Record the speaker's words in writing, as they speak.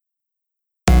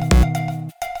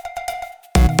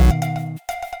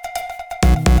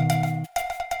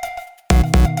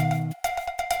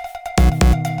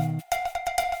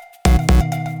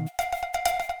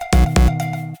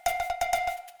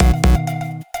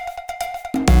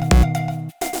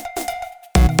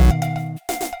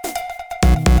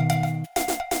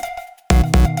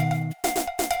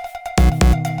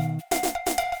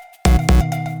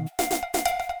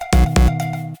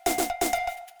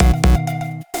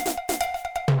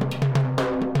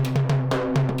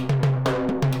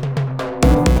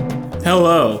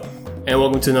Hello, and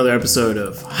welcome to another episode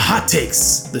of Hot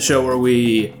Takes, the show where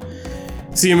we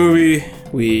see a movie,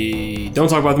 we don't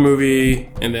talk about the movie,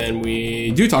 and then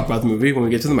we do talk about the movie when we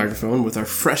get to the microphone with our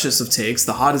freshest of takes,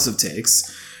 the hottest of takes.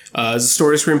 It's a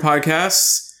Story Screen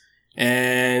podcast,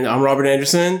 and I'm Robert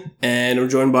Anderson, and I'm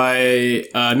joined by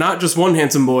not just one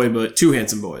handsome boy, but two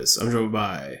handsome boys. I'm joined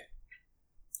by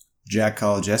Jack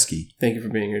Kolodziejski. Thank you for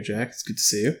being here, Jack. It's good to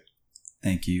see you.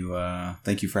 Thank you.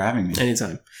 Thank you for having me.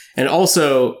 Anytime. And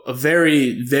also a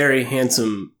very, very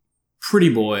handsome,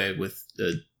 pretty boy with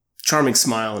a charming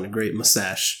smile and a great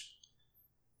mustache.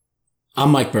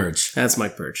 I'm Mike Burge. That's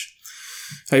Mike Burge.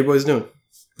 How you boys doing?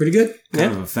 Pretty good.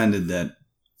 Kind of offended that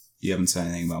you haven't said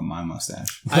anything about my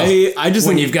mustache. I just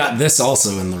when think you've got this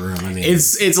also in the room. I mean,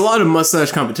 it's a lot of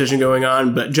mustache competition going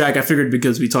on. But Jack, I figured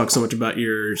because we talk so much about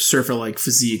your surfer-like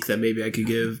physique that maybe I could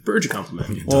give Burge a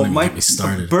compliment. Well, Mike,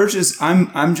 Burge is.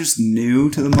 I'm just new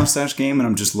to the mustache game, and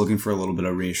I'm just looking for a little bit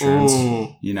of reassurance.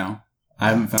 You know, I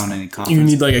haven't found any confidence. You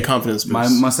need like a confidence boost. My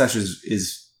mustache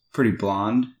is pretty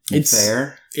blonde. It's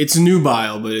fair. It's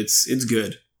nubile, but it's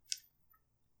good.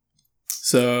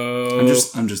 So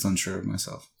I'm just unsure of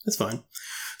myself. That's fine.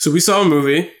 So we saw a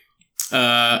movie.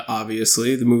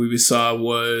 Obviously, the movie we saw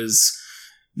was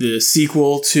the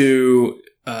sequel to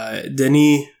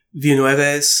Denis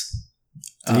Villeneuve's.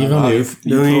 Denis Villeneuve.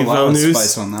 You put a lot of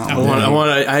spice on that one. I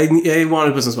wanted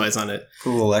to put some spice on it. Put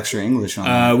a little extra English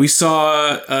on it. We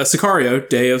saw Sicario,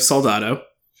 Day of Soldado.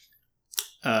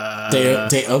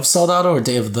 Day of Soldado or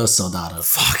Day of the Soldado?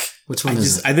 Fuck. Which one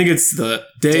is it? I think it's the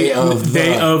Day of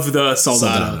the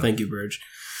Soldado. Thank you, Burge.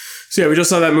 So yeah, we just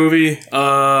saw that movie.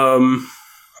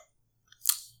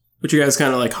 What you guys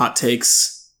kind of like hot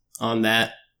takes on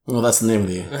that? Well, that's the name of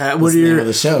the name of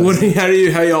the show.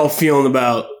 How y'all feeling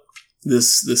about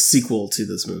this sequel to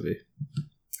this movie?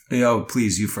 Yo,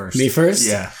 please, you first. Me first?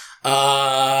 Yeah.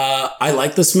 I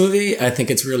like this movie. I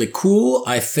think it's really cool.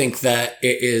 I think that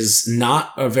it is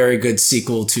not a very good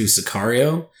sequel to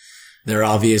Sicario. They're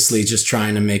obviously just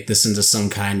trying to make this into some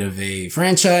kind of a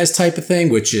franchise type of thing,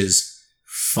 which is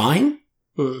fine.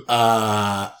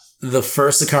 The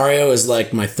first Sicario is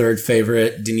like my third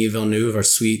favorite Denis Villeneuve, our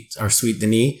sweet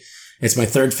Denis. It's my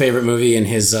third favorite movie in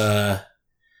his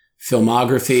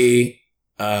filmography.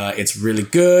 It's really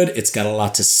good. It's got a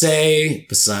lot to say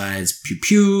besides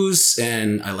pew-pews,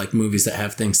 and I like movies that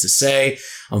have things to say.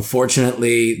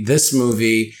 Unfortunately, this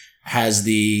movie has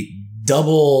the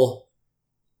double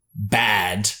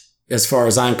bad, as far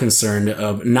as I'm concerned,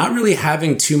 of not really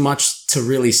having too much to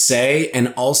really say,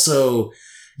 and also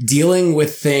dealing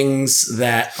with things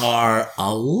that are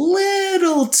a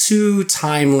little too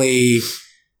timely,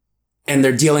 and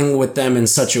they're dealing with them in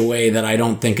such a way that I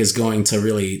don't think is going to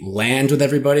really land with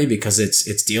everybody, because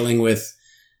it's dealing with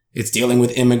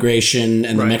immigration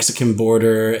and the Mexican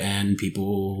border and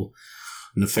people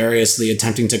nefariously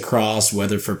attempting to cross,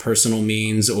 whether for personal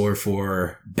means or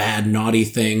for bad, naughty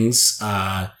things.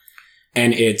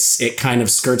 And it kind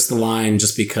of skirts the line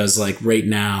just because, like, right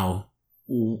now,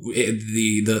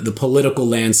 the political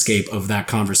landscape of that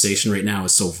conversation right now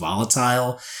is so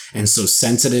volatile and so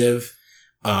sensitive.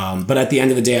 But at the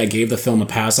end of the day, I gave the film a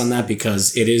pass on that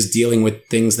because it is dealing with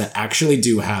things that actually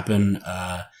do happen.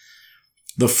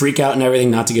 The freak out and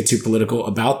everything, not to get too political,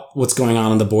 about what's going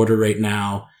on the border right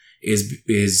now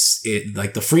is it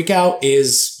like the freak out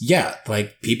is, yeah,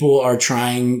 like people are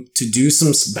trying to do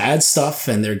some bad stuff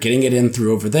and they're getting it in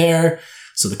through over there.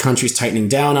 So the country's tightening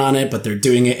down on it, but they're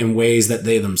doing it in ways that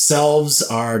they themselves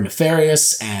are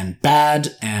nefarious and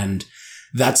bad. And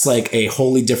that's like a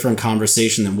wholly different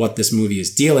conversation than what this movie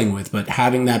is dealing with. But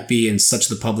having that be in such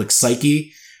the public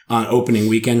psyche on opening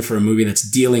weekend for a movie that's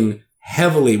dealing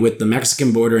heavily with the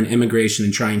Mexican border and immigration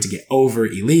and trying to get over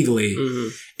illegally,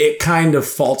 it kind of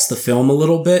faults the film a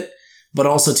little bit. But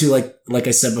also too, like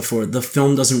I said before, the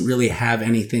film doesn't really have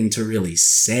anything to really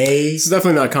say. It's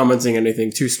definitely not commenting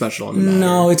anything too special on the matter.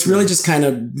 No, it's really just kind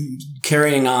of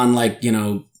carrying on, like, you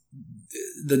know,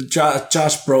 the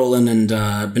Josh Brolin and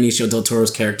Benicio del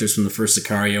Toro's characters from the first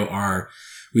Sicario are,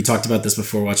 we talked about this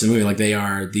before watching the movie, like they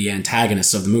are the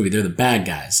antagonists of the movie. They're the bad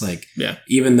guys. Like, yeah.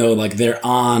 Even though like they're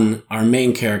on our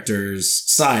main character's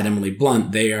side, Emily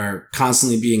Blunt, they are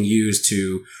constantly being used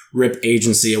to rip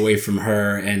agency away from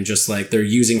her, and just like they're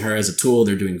using her as a tool.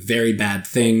 They're doing very bad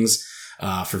things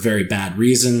for very bad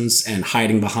reasons and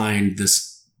hiding behind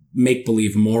this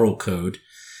make-believe moral code.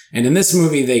 And in this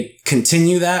movie, they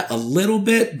continue that a little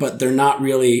bit, but they're not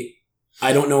really,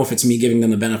 I don't know if it's me giving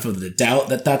them the benefit of the doubt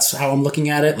that that's how I'm looking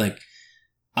at it. Like,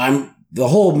 the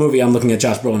whole movie, I'm looking at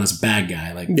Josh Brolin as a bad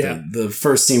guy. Like, the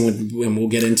first scene when we'll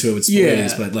get into it with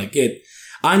spoilers, but like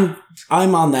I'm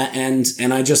on that end,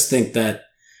 and I just think that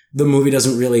the movie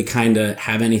doesn't really kind of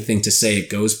have anything to say. It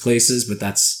goes places, but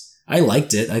I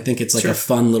liked it. I think it's like a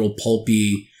fun little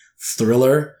pulpy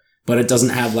thriller, but it doesn't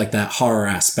have like that horror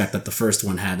aspect that the first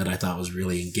one had that I thought was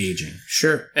really engaging.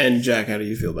 Sure. And Jack, how do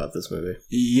you feel about this movie?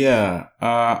 Yeah,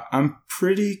 I'm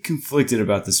pretty conflicted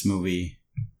about this movie.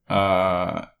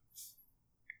 Because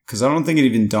I don't think it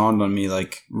even dawned on me,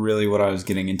 like, really what I was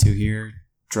getting into here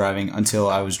until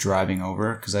I was driving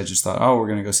over. Because I just thought, oh, we're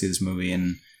going to go see this movie.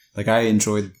 And, like, I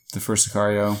enjoyed the first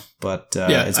Sicario, but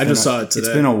I just saw it today.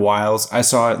 It's been a while. I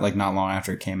saw it, like, not long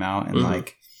after it came out. And,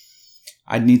 like,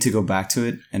 I'd need to go back to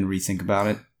it and rethink about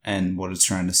it and what it's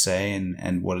trying to say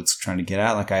and what it's trying to get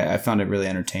at. Like, I found it really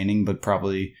entertaining, but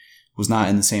probably was not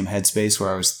in the same headspace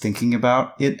where I was thinking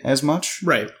about it as much.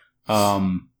 Right.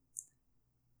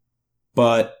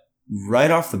 But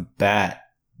right off the bat,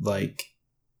 like,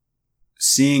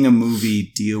 seeing a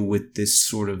movie deal with this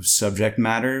sort of subject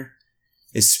matter,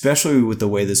 especially with the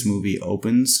way this movie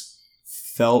opens,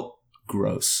 felt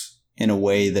gross in a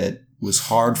way that was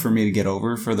hard for me to get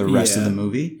over for the rest of the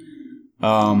movie.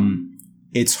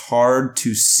 It's hard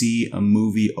to see a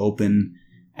movie open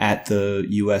at the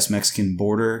US-Mexican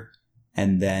border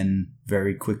and then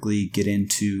very quickly get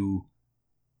into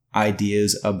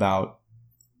ideas about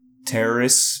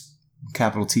terrorists,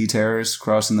 capital T terrorists,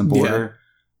 crossing the border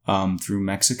through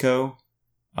Mexico,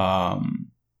 and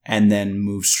then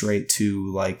move straight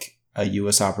to like a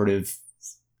US operative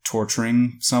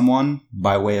torturing someone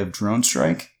by way of drone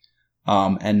strike,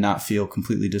 and not feel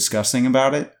completely disgusting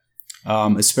about it,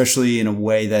 especially in a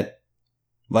way that,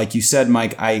 like you said,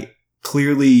 Mike,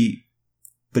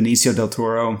 Benicio del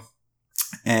Toro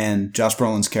and Josh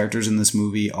Brolin's characters in this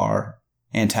movie are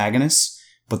antagonists,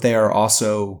 but they are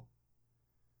also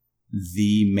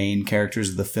the main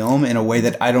characters of the film in a way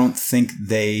that I don't think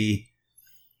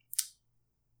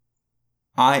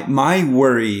my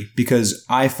worry, because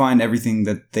I find everything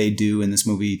that they do in this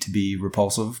movie to be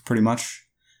repulsive pretty much,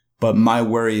 but my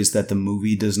worry is that the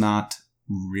movie does not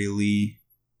really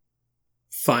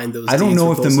find those. I don't know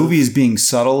repulsive. if the movie is being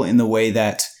subtle in the way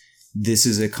that this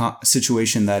is a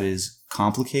situation that is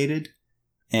complicated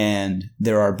and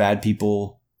there are bad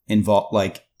people involved.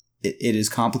 Like, it is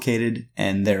complicated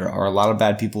and there are a lot of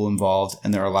bad people involved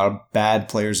and there are a lot of bad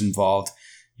players involved.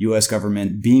 U.S.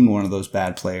 government being one of those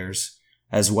bad players,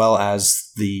 as well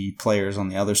as the players on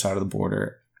the other side of the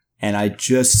border. And I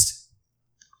just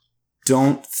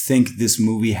don't think this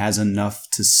movie has enough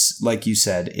to, like you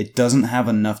said, it doesn't have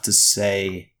enough to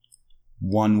say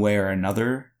one way or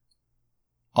another,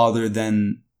 other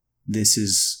than this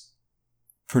is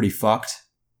pretty fucked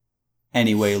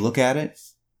any way you look at it.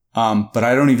 But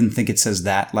I don't even think it says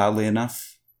that loudly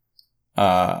enough.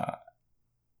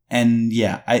 And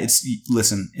yeah,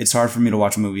 it's hard for me to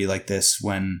watch a movie like this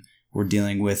when we're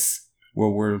dealing with, where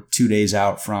we're 2 days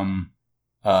out from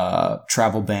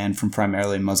travel ban from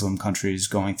primarily Muslim countries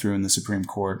going through in the Supreme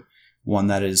Court, one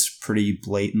that is pretty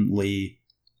blatantly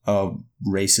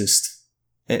racist,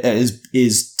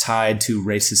 is tied to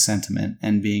racist sentiment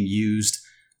and being used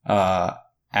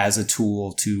as a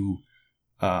tool to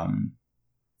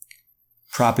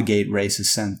propagate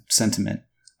racist sentiment,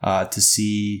 to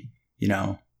see,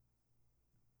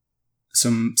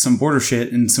 some border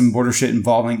shit and some border shit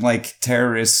involving like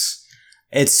terrorists.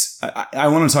 I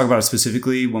want to talk about it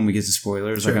specifically when we get to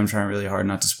spoilers. Sure. Like, I'm trying really hard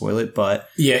not to spoil it, but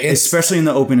yeah, especially in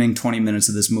the opening 20 minutes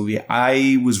of this movie,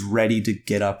 I was ready to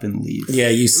get up and leave. Yeah,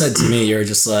 you said to me, you're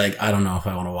just like, I don't know if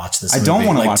I want to watch this movie. I don't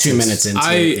want to watch 2 minutes into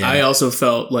it. Yeah. I also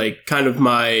felt like kind of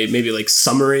my maybe like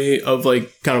summary of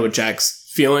like kind of what Jack's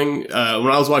feeling when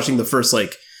I was watching the first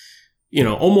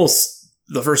almost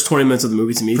the first 20 minutes of the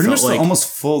movie. To me, pretty felt much like almost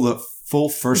full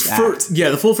first act. Yeah,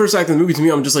 the full first act of the movie to me,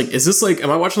 I'm just like, is this like, am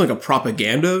I watching like a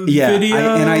propaganda video?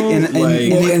 And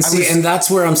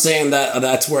that's where I'm saying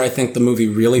that's where I think the movie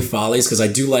really follies, because I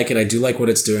do like it. I do like what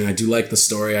it's doing. I do like the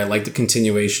story. I like the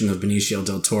continuation of Benicio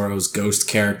del Toro's ghost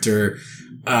character,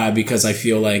 because I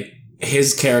feel like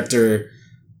his character,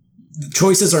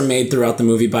 choices are made throughout the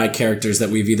movie by characters that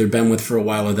we've either been with for a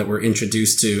while or that we're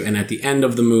introduced to. And at the end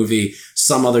of the movie,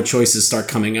 some other choices start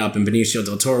coming up. And Benicio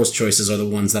del Toro's choices are the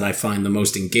ones that I find the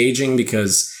most engaging,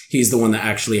 because he's the one that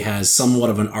actually has somewhat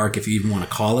of an arc, if you even want to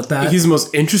call it that. He's the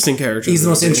most interesting character. He's the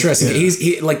most interesting.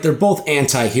 Yeah. Like, they're both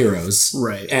anti-heroes.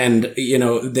 Right. And,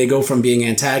 they go from being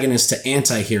antagonists to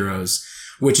anti-heroes,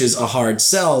 which is a hard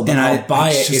sell, but I'll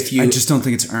buy it if you... I just don't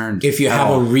think it's earned. If you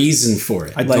have a reason for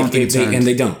it. I don't think it's earned. And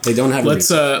they don't. They don't have a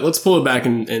reason. Let's pull it back,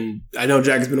 and I know,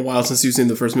 Jack, it's been a while since you've seen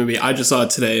the first movie. I just saw it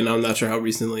today, and I'm not sure how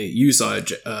recently you saw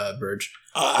it, Burge.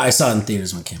 I saw it in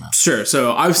theaters when it came out. Sure.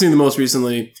 So I've seen the most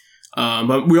recently,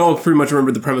 but we all pretty much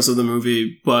remember the premise of the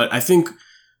movie, but I think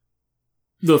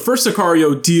the first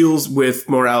Sicario deals with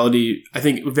morality, I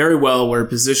think, very well, where it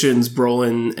positions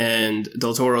Brolin and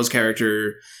Del Toro's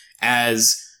character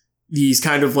as these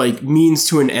kind of like means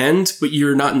to an end, but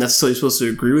you're not necessarily supposed to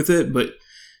agree with it. But,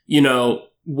 you know,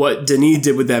 what Denis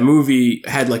did with that movie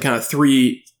had like kind of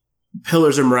 3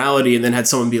 pillars of morality, and then had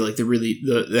someone be like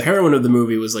the heroine of the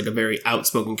movie was like a very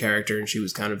outspoken character, and she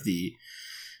was kind of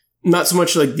not so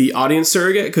much like the audience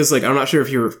surrogate, because like I'm not sure if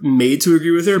you're made to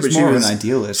agree with her, but she was an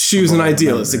idealist. She was an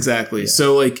idealist, exactly. Yeah.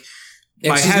 So like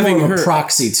by having more of a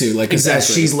proxy too, like exactly.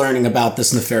 As she's learning about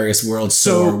this nefarious world,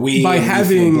 so are we by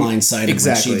having blindsided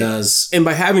exactly when she does, and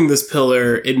by having this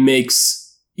pillar, it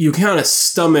makes you kind of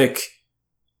stomach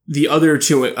the other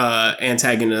 2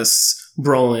 antagonists,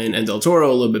 Brolin and Del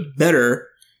Toro, a little bit better.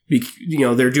 You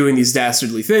know, they're doing these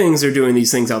dastardly things. They're doing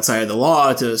these things outside of the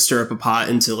law to stir up a pot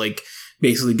and to like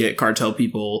basically get cartel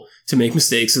people to make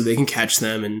mistakes so they can catch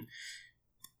them and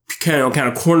kind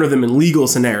of corner them in legal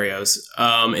scenarios.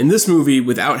 In this movie,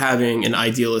 without having an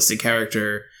idealistic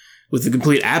character, with the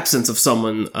complete absence of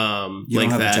someone you like don't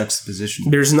have that, a juxtaposition.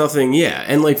 There's nothing. Yeah,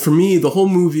 and like for me, the whole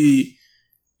movie,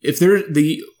 if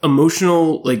the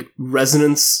emotional like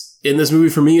resonance in this movie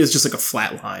for me is just like a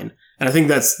flat line, and I think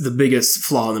that's the biggest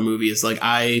flaw in the movie. Is like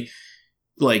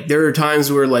there are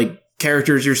times where like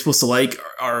characters you're supposed to like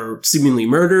are seemingly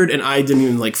murdered, and I didn't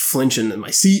even like flinch in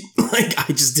my seat. Like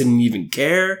I just didn't even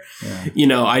care. Yeah. You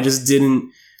know, I just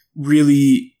didn't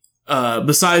really.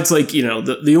 Besides, like, you know,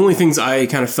 the only things I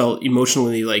kind of felt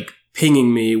emotionally like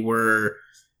pinging me were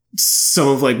some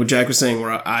of like what Jack was saying,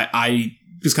 where I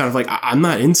was kind of like I'm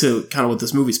not into kind of what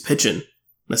this movie's pitching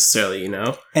necessarily, you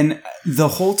know. And the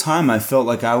whole time I felt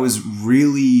like I was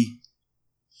really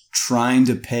trying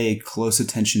to pay close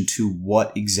attention to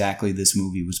what exactly this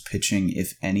movie was pitching,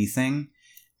 if anything.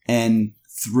 And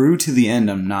through to the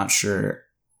end, I'm not sure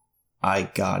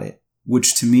I got it,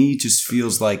 which to me just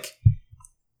feels like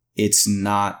it's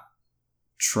not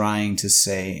trying to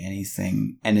say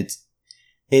anything. And if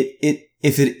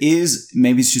it is,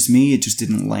 maybe it's just me, it just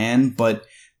didn't land. But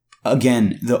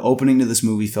again, the opening to this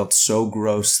movie felt so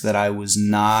gross that I was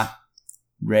not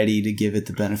ready to give it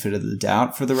the benefit of the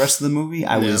doubt for the rest of the movie.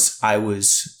 I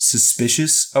was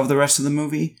suspicious of the rest of the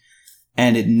movie,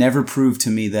 and it never proved to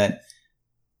me that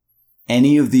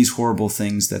any of these horrible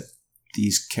things that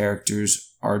these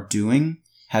characters are doing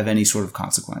have any sort of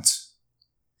consequence.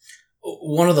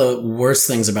 One of the worst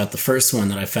things about the first one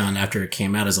that I found after it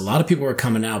came out is a lot of people were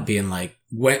coming out being like,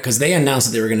 because they announced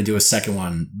that they were going to do a second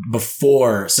one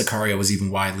before Sicario was even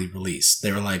widely released.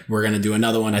 They were like, we're going to do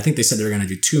another one. I think they said they were going to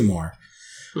do 2 more.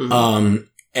 Mm-hmm.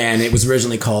 And it was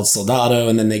originally called Soldado,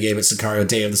 and then they gave it Sicario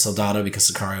Day of the Soldado because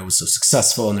Sicario was so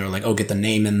successful, and they were like, oh, get the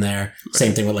name in there. Right.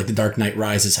 Same thing with like The Dark Knight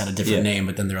Rises had a different name,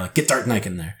 but then they were like, get Dark Knight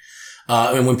in there.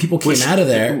 And when people came out of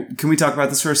there... Can we talk about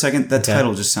this for a second? That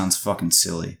title just sounds fucking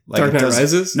silly. Like, Dark Knight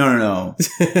Rises? No.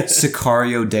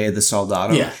 Sicario Day of the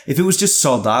Soldado. Yeah. If it was just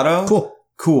Soldado...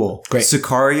 Cool. Great.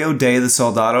 Sicario Day of the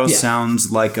Soldado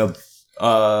sounds like a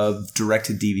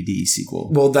direct-to-DVD sequel.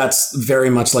 Well, that's very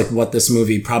much like what this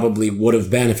movie probably would have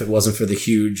been if it wasn't for the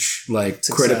huge like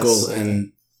critical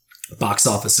and box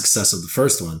office success of the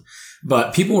first one.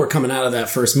 But people were coming out of that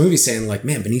first movie saying like,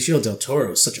 man, Benicio del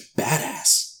Toro is such a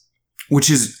badass. Which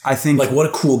is, I think... like, what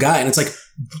a cool guy. And it's like,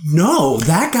 no,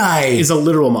 that guy... is a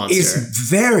literal monster. Is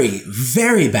very,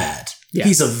 very bad. Yeah.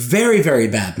 He's a very, very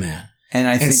bad man.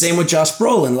 And same with Josh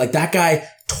Brolin. Like, that guy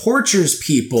tortures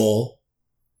people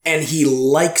and he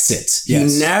likes it.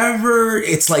 Yes. He never...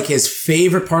 it's like his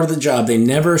favorite part of the job. They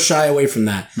never shy away from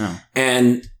that. No.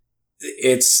 And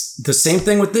it's the same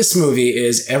thing with this movie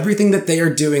is everything that they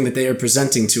are doing, that they are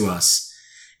presenting to us,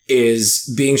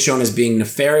 is being shown as being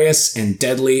nefarious and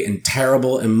deadly and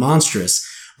terrible and monstrous.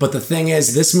 But the thing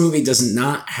is, this movie does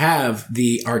not have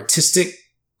the artistic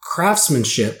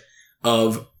craftsmanship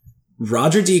of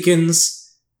Roger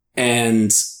Deakins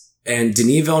and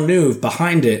Denis Villeneuve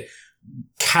behind it,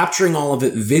 capturing all of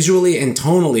it visually and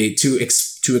tonally to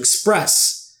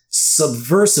express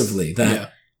subversively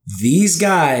that these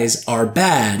guys are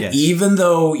bad, even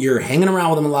though you're hanging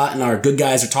around with them a lot and our good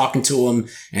guys are talking to them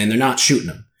and they're not shooting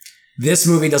them. This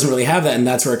movie doesn't really have that, and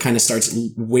that's where it kind of starts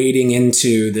wading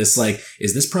into this, like,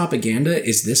 is this propaganda?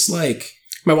 Is this, like,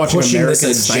 am I watching pushing American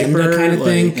this agenda Sniper? kind of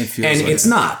thing? And it's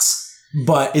not.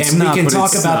 But we can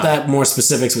talk about that more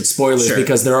specifics with spoilers,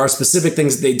 because there are specific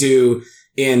things that they do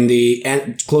in the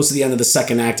end, close to the end of the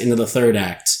second act into the third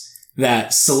act,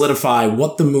 that solidify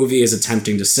what the movie is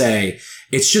attempting to say.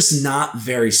 It's just not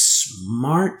very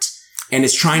smart, and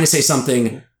it's trying to say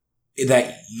something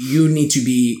that you need to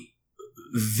be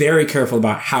very careful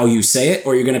about how you say it,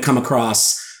 or you're going to come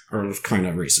across or kind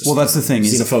of racist. Well, that's the thing.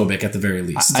 Xenophobic at the very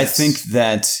least. I think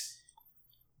that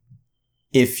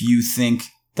if you think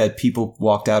that people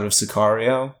walked out of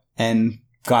Sicario and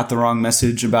got the wrong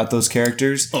message about those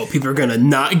characters, people are gonna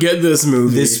not get this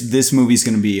movie. This movie's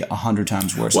gonna be 100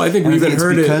 times worse. Well, I think we even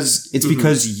heard because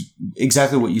because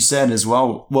exactly what you said as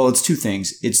well. Well, it's two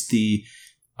things. It's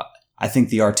I think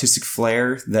the artistic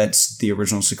flair that the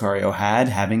original Sicario had,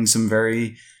 having some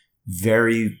very,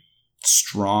 very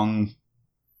strong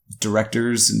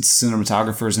directors and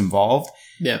cinematographers involved.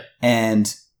 Yeah.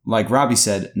 And like Robbie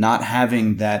said, not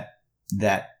having that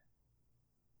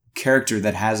character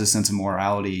that has a sense of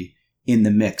morality in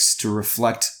the mix to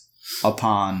reflect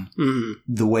upon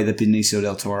the way that Benicio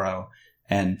del Toro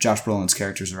and Josh Brolin's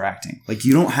characters are acting. Like,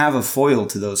 you don't have a foil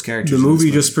to those characters. The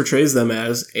movie just portrays them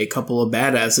as a couple of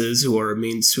badasses who are a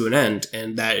means to an end,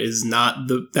 and that's not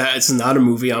a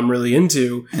movie I'm really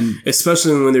into, and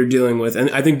especially when they're dealing with. And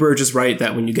I think Burge is right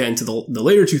that when you get into the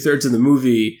later 2/3 of the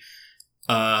movie,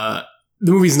 the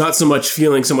movie's not so much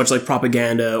feeling so much like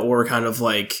propaganda or kind of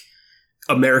like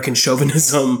American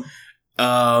chauvinism,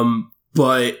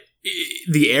 but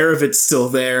the air of it's still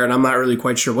there, and I'm not really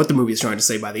quite sure what the movie is trying to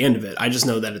say by the end of it. I just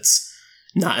know that it's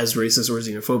not as racist or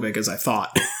xenophobic as I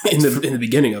thought in the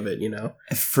beginning of it, you know?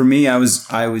 For me, I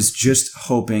was just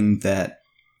hoping that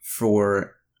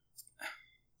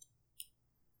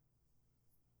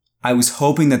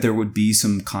there would be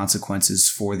some consequences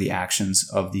for the actions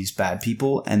of these bad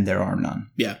people, and there are none.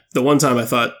 Yeah. The one time I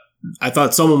thought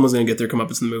someone was going to get their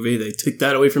comeuppance in the movie. They took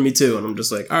that away from me too. And I'm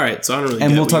just like, all right, so I don't really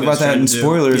And we'll talk about that in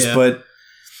spoilers, but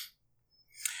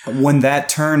when that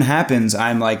turn happens,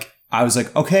 I was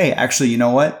like, okay, actually, you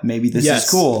know what? Maybe this is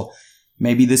cool.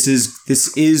 Maybe this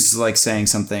is like saying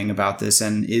something about this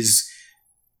and is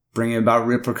bringing about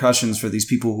repercussions for these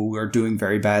people who are doing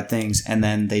very bad things. And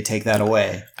then they take that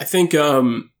away. I think,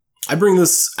 I bring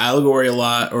this allegory a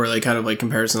lot, or like kind of like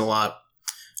comparison a lot.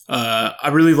 I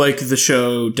really like the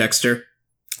show Dexter.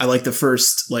 I like the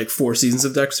first like 4 seasons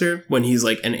of Dexter when he's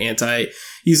like he's an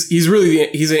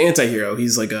anti-hero.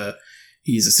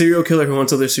 He's a serial killer who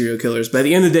wants other serial killers. But at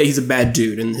the end of the day, he's a bad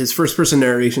dude. And his first person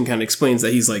narration kind of explains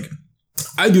that he's like,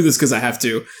 I do this because I have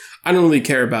to. I don't really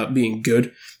care about being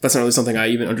good. That's not really something I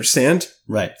even understand.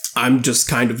 Right. I'm just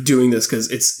kind of doing this because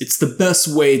it's the best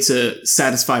way to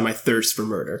satisfy my thirst for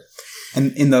murder.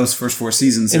 And in those first 4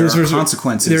 seasons, there are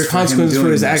consequences. There are consequences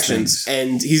for his actions,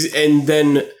 and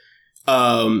then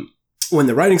when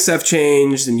the writing staff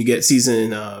changed, and you get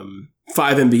season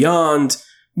 5 and beyond,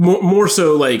 more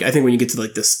so like I think when you get to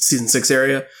like this season 6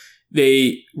 area,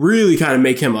 they really kind of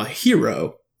make him a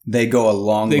hero. They go a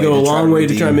long way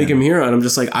to try to make him a hero, and I'm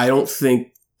just like, I don't think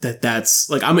that's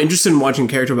like, I'm interested in watching a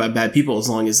character about bad people as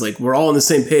long as like we're all on the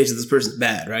same page that this person's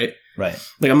bad, right? Right.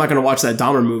 Like, I'm not going to watch that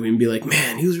Dahmer movie and be like,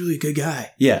 man, he was really a good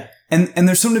guy. Yeah. And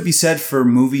there's something to be said for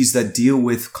movies that deal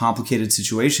with complicated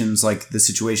situations, like the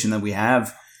situation that we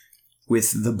have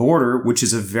with The Border, which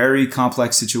is a very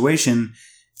complex situation,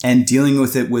 and dealing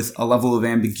with it with a level of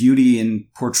ambiguity and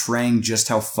portraying just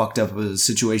how fucked up of a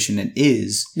situation it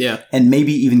is. Yeah. And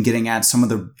maybe even getting at some of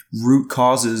the root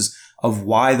causes of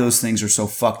why those things are so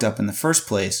fucked up in the first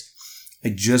place. I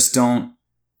just don't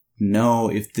know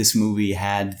if this movie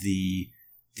had the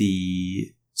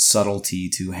subtlety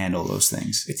to handle those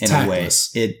things. It's in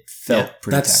tactless. A way. It felt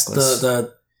pretty tactless.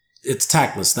 It's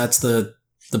tactless. That's the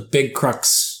big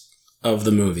crux of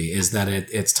the movie, is that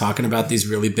it's talking about these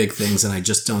really big things, and I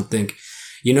just don't think,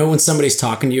 when somebody's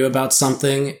talking to you about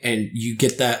something and you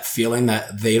get that feeling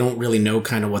that they don't really know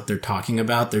kind of what they're talking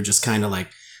about, they're just kind of like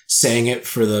saying it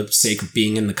for the sake of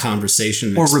being in the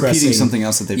conversation, or repeating something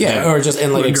else that they've heard. Or just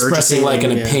and like expressing like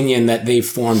an opinion that they've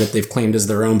formed, that they've claimed as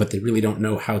their own, but they really don't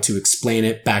know how to explain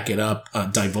it, back it up,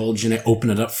 divulge in it, open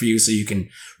it up for you so you can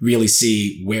really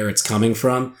see where it's coming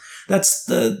from. That's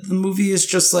the movie is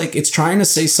just like, it's trying to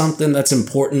say something that's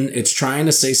important. It's trying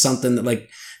to say something that, like,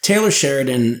 Taylor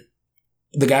Sheridan,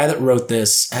 the guy that wrote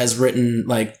this, has written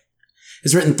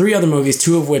 3 other movies,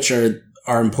 2 of which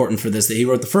are important for this. That he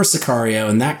wrote the first Sicario,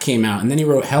 and that came out, and then he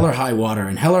wrote Hell or High Water,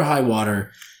 and Hell or High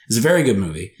Water is a very good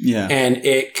movie. Yeah. And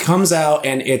it comes out,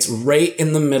 and it's right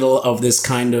in the middle of this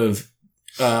kind of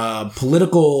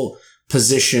political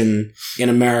position in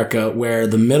America where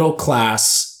the middle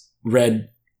class, red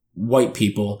white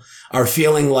people, are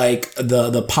feeling like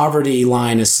the poverty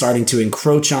line is starting to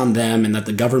encroach on them, and that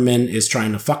the government is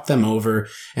trying to fuck them over,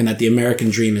 and that the American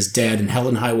dream is dead. And Hell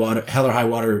or High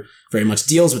Water very much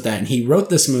deals with that. And he wrote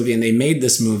this movie, and they made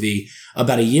this movie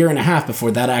about a year and a half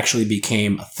before that actually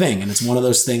became a thing. And it's one of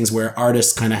those things where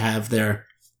artists kind of have their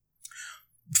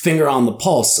finger on the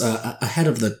pulse, ahead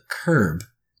of the curb,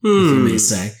 if you may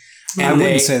say. I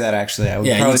wouldn't say that actually. I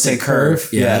would probably say curve.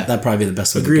 Yeah, that'd probably be the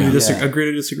best way Agree to go. Agree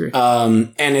to disagree.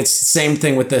 And it's the same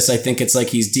thing with this. I think it's like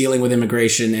he's dealing with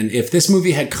immigration. And if this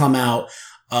movie had come out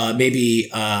maybe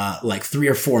like 3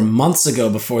 or 4 months ago,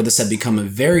 before this had become a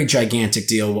very gigantic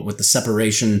deal with the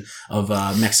separation of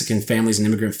Mexican families and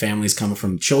immigrant families coming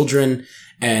from children,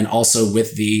 and also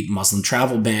with the Muslim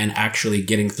travel ban actually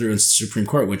getting through in the Supreme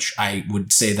Court, which I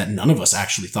would say that none of us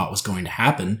actually thought was going to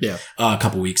happen a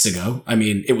couple weeks ago. I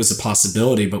mean, it was a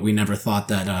possibility, but we never thought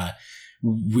that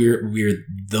we're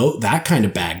that kind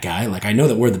of bad guy. Like, I know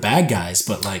that we're the bad guys,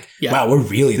 but like, wow, we're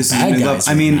really the bad guys.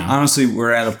 I mean, honestly,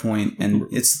 we're at a point, and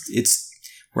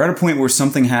we're at a point where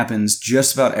something happens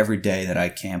just about every day that I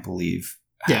can't believe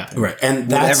happened. Right. And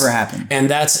that's whatever happened.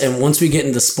 And once we get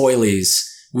into spoilies,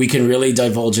 we can really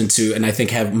divulge into, and I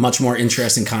think have much more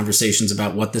interesting conversations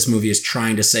about what this movie is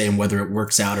trying to say and whether it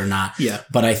works out or not. Yeah.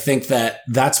 But I think that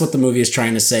that's what the movie is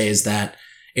trying to say, is that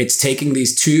it's taking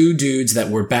these two dudes that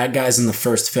were bad guys in the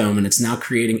first film, and it's now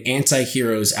creating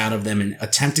anti-heroes out of them and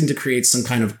attempting to create some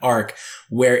kind of arc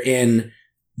wherein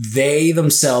they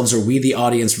themselves, or we the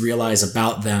audience, realize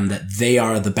about them that they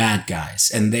are the bad guys.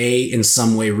 And they in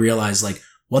some way realize, like,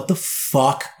 what the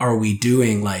fuck are we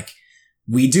doing? Like,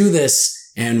 we do this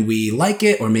and we like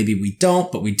it, or maybe we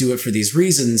don't, but we do it for these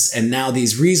reasons. And now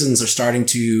these reasons are starting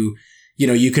to, you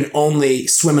know, you can only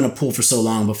swim in a pool for so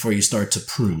long before you start to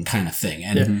prune, kind of thing.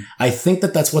 And I think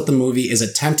that that's what the movie is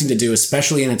attempting to do,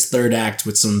 especially in its third act,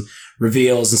 with some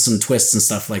reveals and some twists and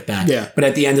stuff like that. Yeah. But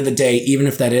at the end of the day, even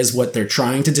if that is what they're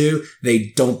trying to do,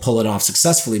 they don't pull it off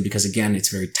successfully because, again, it's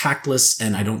very tactless,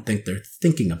 and I don't think they're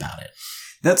thinking about it.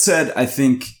 That said, I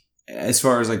think as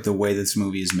far as like the way this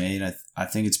movie is made, I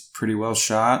think it's pretty well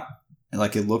shot.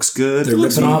 Like, it looks good. They're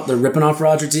ripping off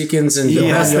Roger Deakins and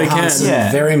best they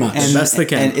can. very much. And, best they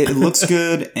can. And it looks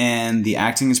good, and the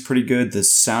acting is pretty good. The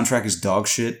soundtrack is dog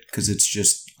shit because it's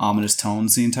just ominous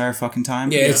tones the entire fucking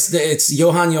time. Yeah, it's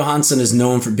Johan Johansson is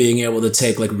known for being able to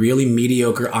take like really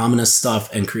mediocre, ominous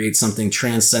stuff and create something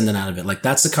transcendent out of it. Like,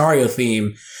 that Sicario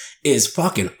theme is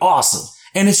fucking awesome.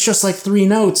 And it's just like 3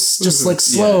 notes, just like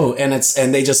slow. And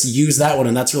they just use that one.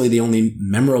 And that's really the only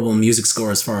memorable music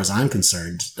score, as far as I'm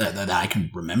concerned, that I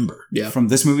can remember. Yeah. From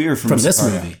this movie or from this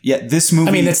Sicario? movie? Yeah, this movie.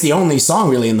 I mean, it's the only song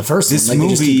really in the first this one. Like, movie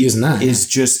they just keep using that. is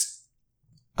just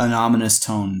an ominous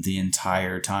tone the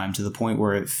entire time, to the point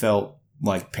where it felt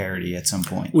like parody at some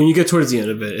point. When you get towards the end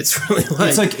of it, it's really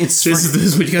like, this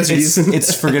is what you guys are using.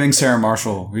 It's forgetting Sarah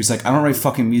Marshall, where he's like, I don't write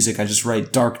fucking music, I just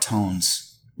write dark tones.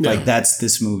 Yeah. Like, that's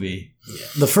this movie. Yeah.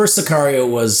 The first Sicario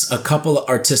was a couple of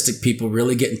artistic people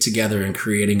really getting together and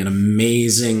creating an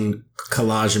amazing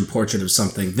collage and portrait of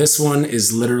something. This one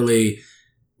is literally,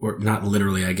 or not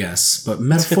literally, I guess, but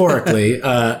metaphorically,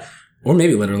 or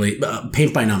maybe literally,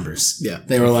 paint by numbers. Yeah.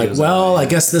 They were like, well, I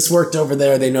guess this worked over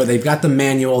there. They know they've got the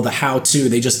manual, the how-to.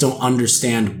 They just don't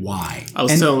understand why.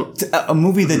 A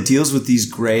movie that deals with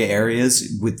these gray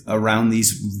areas around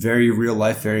these very real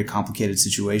life, very complicated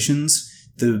situations.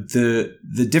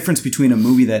 The difference between a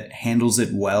movie that handles it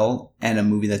well and a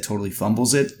movie that totally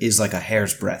fumbles it is like a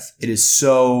hair's breadth. It is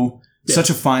such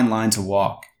a fine line to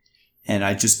walk. And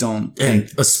I just don't think...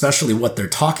 And especially what they're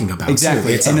talking about.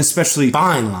 Exactly. It's and especially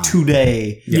fine line.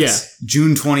 Today,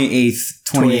 June 28th,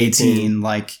 2018,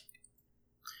 like,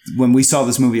 when we saw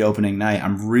this movie opening night,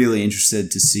 I'm really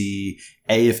interested to see,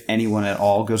 A, if anyone at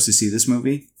all goes to see this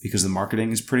movie, because the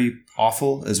marketing is pretty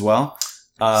awful as well.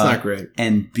 It's not great.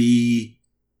 And B,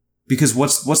 because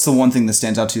what's the one thing that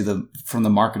stands out to you from the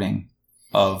marketing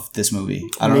of this movie?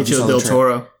 I don't know if you saw del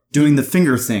Toro doing the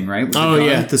finger thing, right?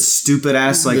 The stupid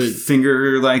ass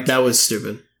finger, like, that was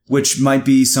stupid. Which might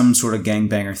be some sort of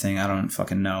gangbanger thing. I don't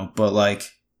fucking know, but like,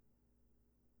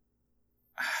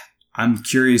 I'm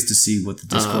curious to see what the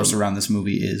discourse around this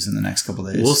movie is in the next couple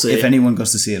of days. We'll see if anyone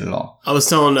goes to see it at all. I was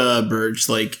telling Burge,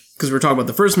 like, because we're talking about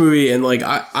the first movie, and like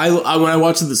I when I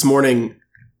watched it this morning,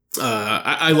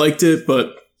 I liked it,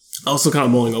 but also kind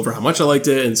of mulling over how much I liked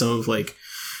it, and some of like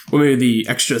what maybe the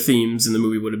extra themes in the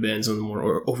movie would have been, some of the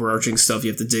more overarching stuff you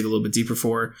have to dig a little bit deeper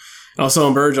for. And I was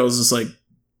telling Burge, I was just like,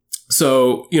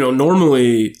 so, you know,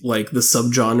 normally like the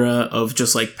subgenre of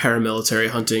just like paramilitary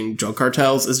hunting drug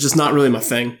cartels is just not really my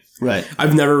thing. Right.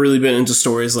 I've never really been into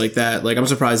stories like that. Like, I'm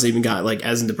surprised I even got like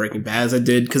as into Breaking Bad as I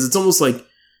did, because it's almost like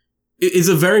it's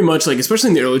a very much like, especially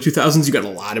in the early 2000s, you got a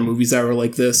lot of movies that were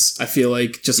like this. I feel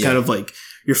like just kind of like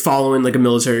you're following like a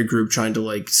military group trying to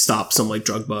like stop some like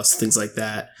drug bust, things like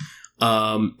that.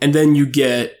 And then you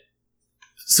get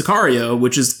Sicario,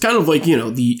 which is kind of like, you know,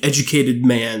 the educated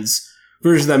man's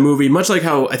version of that movie, much like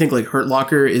how I think like Hurt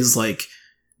Locker is like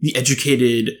the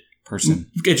educated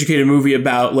person, educated movie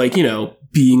about like, you know,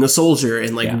 being a soldier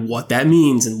and like what that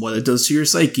means and what it does to your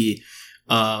psyche.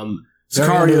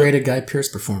 Very underrated Guy Pearce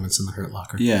performance in The Hurt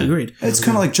Locker. Yeah, agreed. It's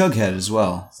kind of like Jughead as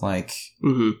well. Like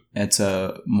it's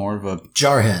a more of a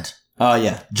Jarhead. Oh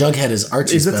yeah, Jughead is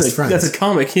Archie's best friend. That's a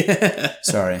comic. Yeah.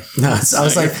 Sorry. No, I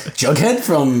was like, Jughead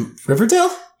from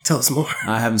Riverdale? Tell us more.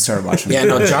 I haven't started watching. Yeah,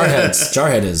 no,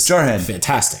 Jarhead is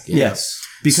fantastic. Yeah. Yes,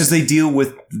 because they deal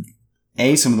with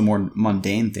some of the more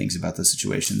mundane things about the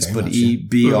situations, Very but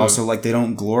much, also like they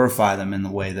don't glorify them in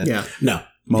the way that No.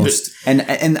 most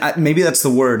and maybe that's the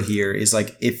word here is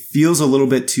like it feels a little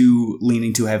bit too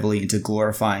leaning too heavily into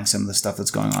glorifying some of the stuff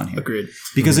that's going on here. Agreed.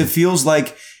 Because it feels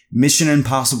like Mission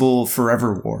Impossible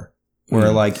Forever War,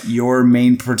 where like your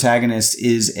main protagonist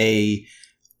is a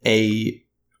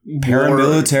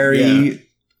paramilitary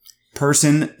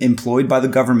person employed by the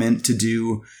government to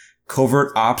do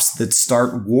covert ops that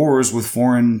start wars with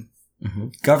foreign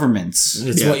governments.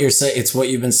 It's what you're saying. It's what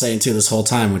you've been saying too this whole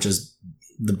time, which is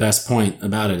the best point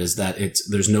about it is that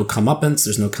there's no comeuppance,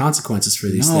 there's no consequences for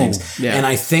these things. Yeah. And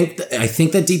I think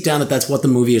that deep down that's what the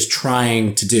movie is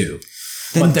trying to do.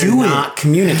 But they're not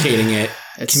communicating it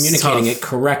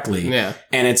correctly. Yeah.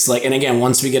 And it's like, and again,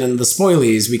 once we get into the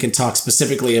spoilies, we can talk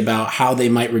specifically about how they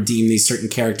might redeem these certain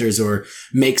characters or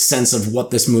make sense of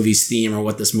what this movie's theme or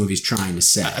what this movie's trying to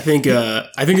say. I think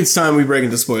it's time we break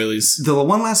into spoilies. The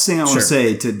one last thing I want to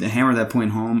say to hammer that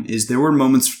point home is there were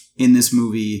moments in this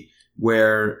movie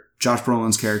where Josh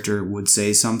Brolin's character would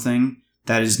say something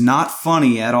that is not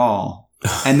funny at all.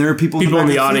 And there are people in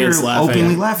the audience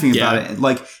openly laughing about it.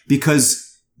 Like,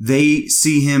 because they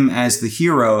see him as the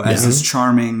hero, as this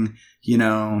charming,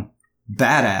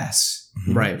 badass.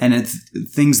 Right. And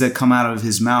things that come out of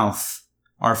his mouth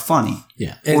are funny.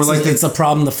 Yeah. It's the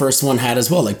problem the first one had as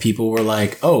well. Like, people were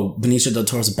like, oh, Benicio del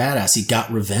Toro's a badass. He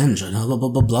got revenge and blah, blah,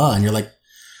 blah, blah. And you're like,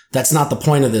 that's not the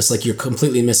point of this. Like, you're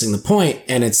completely missing the point.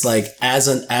 And it's like, as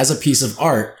a piece of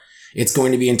art, it's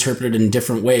going to be interpreted in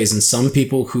different ways. And some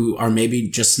people who are maybe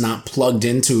just not plugged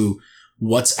into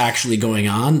what's actually going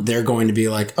on, they're going to be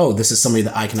like, oh, this is somebody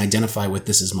that I can identify with.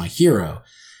 This is my hero.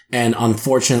 And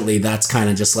unfortunately, that's kind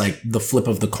of just like the flip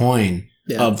of the coin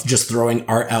of just throwing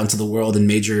art out into the world in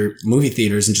major movie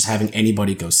theaters and just having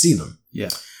anybody go see them.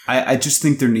 Yeah. I just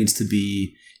think there needs to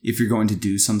be, if you're going to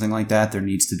do something like that, there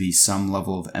needs to be some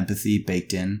level of empathy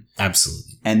baked in.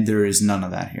 Absolutely. And there is none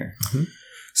of that here. Mm-hmm.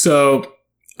 So,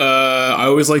 I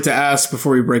always like to ask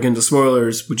before we break into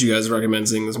spoilers, would you guys recommend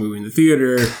seeing this movie in the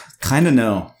theater? Kind of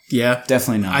no. Yeah?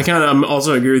 Definitely not. I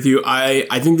also agree with you.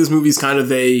 I think this movie's kind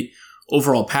of a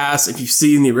overall pass. If you've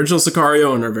seen the original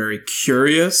Sicario and are very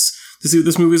curious to see what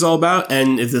this movie's all about,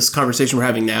 and if this conversation we're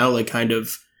having now, like, kind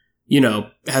of,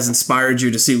 has inspired you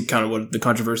to see kind of what the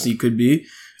controversy could be,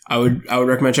 I would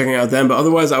recommend checking out them. But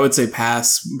otherwise, I would say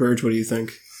pass. Burge, what do you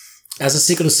think? As a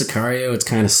sequel to Sicario, it's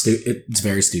kind of stupid. It's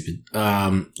very stupid.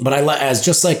 But as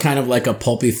just like kind of like a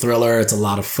pulpy thriller, it's a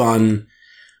lot of fun.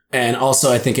 And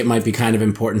also, I think it might be kind of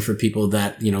important for people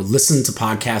that, listen to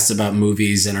podcasts about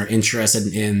movies and are interested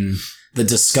in the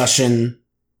discussion.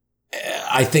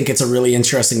 I think it's a really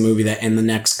interesting movie that in the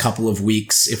next couple of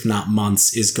weeks, if not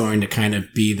months, is going to kind of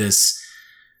be this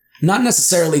not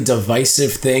necessarily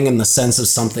divisive thing in the sense of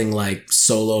something like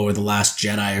Solo or The Last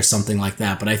Jedi or something like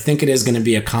that. But I think it is going to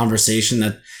be a conversation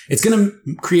that it's going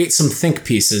to create some think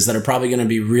pieces that are probably going to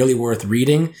be really worth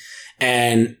reading.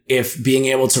 And if being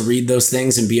able to read those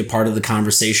things and be a part of the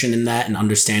conversation in that and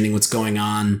understanding what's going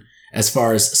on as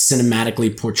far as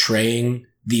cinematically portraying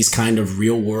these kind of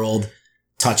real world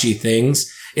touchy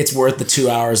things, it's worth the 2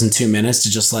 hours and 2 minutes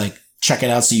to just like check it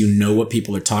out so you know what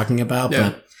people are talking about. Yeah.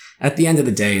 But at the end of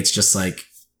the day, it's just like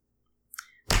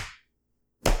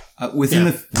within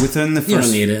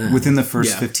the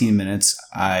first 15 minutes,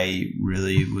 I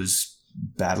really was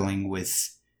battling with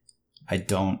I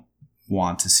don't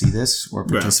want to see this or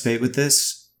participate with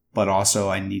this, but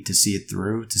also I need to see it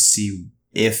through to see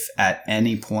if at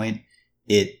any point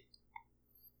it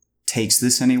takes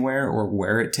this anywhere or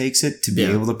where it takes it to be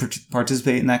able to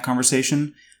participate in that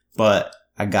conversation. But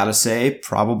I gotta say,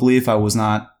 probably if I was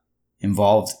not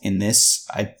involved in this,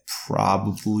 I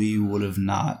probably would have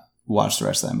not watched the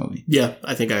rest of that movie. Yeah,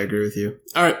 I think I agree with you.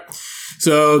 All right.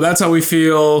 So that's how we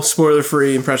feel.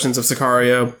 Spoiler-free impressions of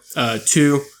Sicario.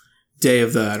 2, Day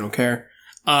of the I don't care.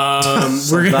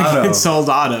 We're going to get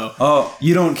Soldado. Oh,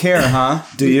 you don't care, huh?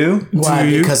 Do you? Why?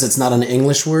 Because it's not an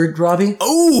English word, Robbie?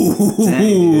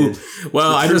 Oh!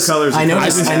 Well, I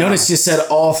noticed you said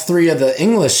all 3 of the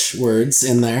English words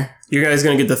in there. You guys are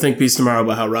going to get the think piece tomorrow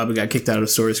about how Robbie got kicked out of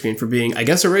Story Screen for being, I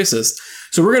guess, a racist.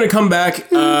 So we're going to come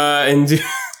back and do...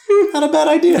 Not a bad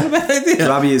idea. Bad idea.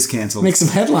 Robbie is canceled. Make some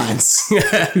headlines.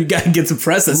 We gotta get some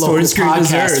press that Story Local Screen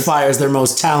podcast deserves. fires their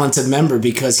most talented member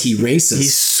because he racist.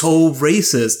 He's so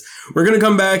racist. We're gonna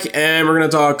come back and we're gonna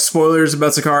talk spoilers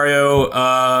about Sicario,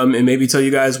 and maybe tell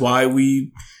you guys why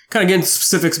we kind of get into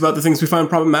specifics about the things we find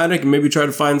problematic, and maybe try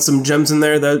to find some gems in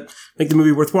there that make the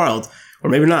movie worthwhile, or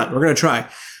maybe not. We're gonna try.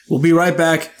 We'll be right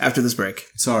back after this break.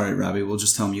 It's all right, Robbie. We'll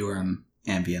just tell him you were on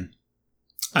Ambien.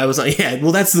 I was like, yeah,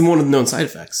 well, that's one of the known side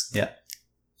effects. Yeah.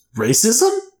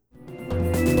 Racism?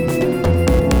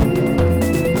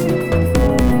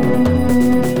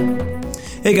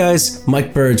 Hey guys,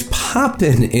 Mike Burge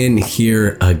popping in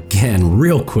here again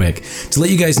real quick to let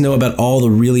you guys know about all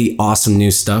the really awesome new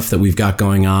stuff that we've got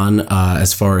going on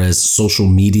as far as social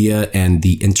media and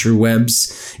the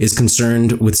interwebs is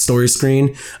concerned with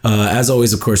StoryScreen. As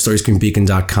always, of course,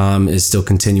 StoryScreenBeacon.com is still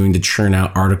continuing to churn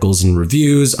out articles and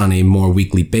reviews on a more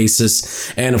weekly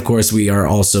basis. And of course, we are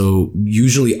also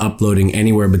usually uploading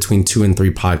anywhere between 2 and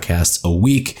 3 podcasts a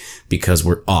week because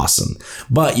we're awesome.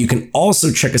 But you can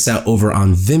also check us out over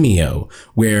on Vimeo,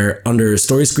 where under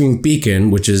StoryScreen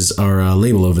Beacon, which is our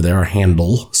label over there, our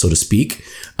handle, so to speak,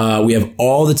 we have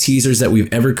all the teasers that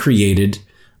we've ever created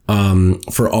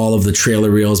for all of the trailer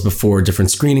reels before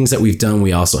different screenings that we've done.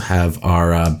 We also have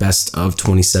our best of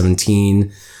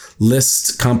 2017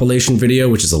 list compilation video,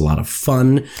 which is a lot of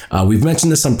fun. We've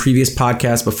mentioned this on previous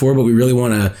podcasts before, but we really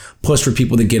want to push for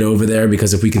people to get over there,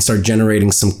 because if we can start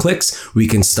generating some clicks, we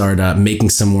can start making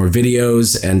some more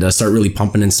videos and start really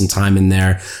pumping in some time in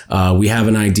there. We have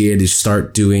an idea to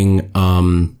start doing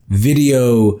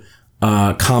video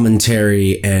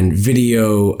commentary and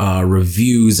video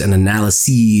reviews and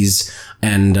analyses.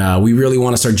 And we really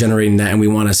want to start generating that. And we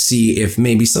want to see if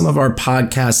maybe some of our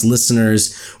podcast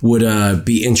listeners would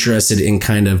be interested in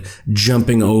kind of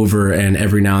jumping over and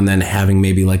every now and then having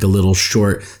maybe like a little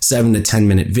short 7 to 10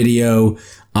 minute video,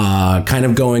 kind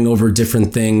of going over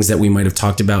different things that we might have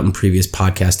talked about in previous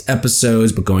podcast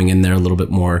episodes, but going in there a little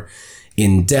bit more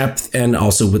in depth, and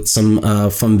also with some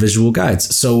fun visual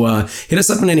guides. So hit us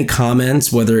up in any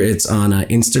comments, whether it's on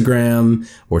Instagram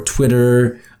or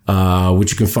Twitter,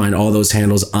 which you can find all those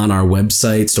handles on our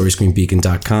website,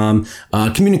 StoryScreenBeacon.com.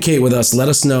 Communicate with us. Let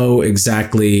us know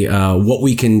exactly what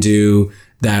we can do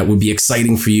that would be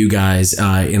exciting for you guys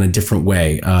in a different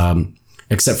way.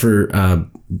 Except for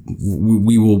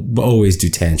we will always do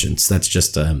tangents. That's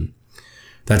just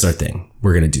that's our thing.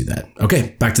 We're gonna do that.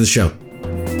 Okay, back to the show.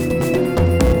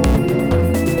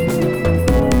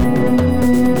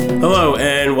 Hello,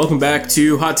 and welcome back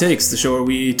to Hot Takes, the show where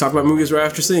we talk about movies right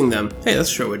after seeing them. Hey, that's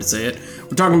a short way to say it.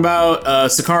 We're talking about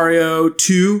Sicario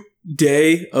 2,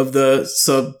 Day of the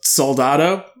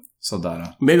Soldado.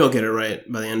 Maybe I'll get it right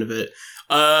by the end of it.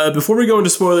 Before we go into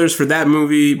spoilers for that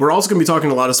movie, we're also going to be talking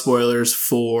a lot of spoilers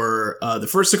for the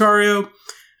first Sicario,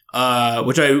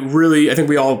 which I think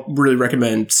we all really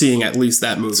recommend seeing at least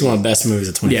that movie. It's one of the best movies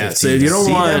of 2015. Yeah, so if you don't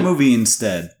See want that movie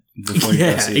instead. Before you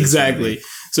go see this exactly. movie.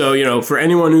 So, for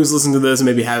anyone who's listened to this and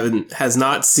maybe has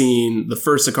not seen the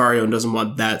first Sicario and doesn't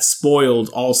want that spoiled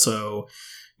also,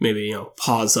 maybe,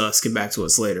 pause us, get back to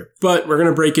us later. But we're going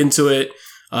to break into it.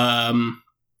 So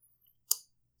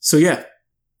yeah,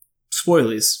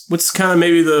 spoilies. What's kind of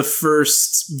maybe the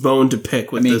first bone to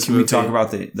pick with this movie? Can we talk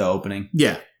about the opening?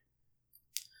 Yeah.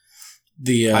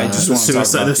 I just want to talk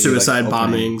about the suicide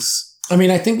opening. bombings. I mean,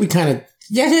 I think we kind of...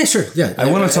 Yeah, sure. Yeah, I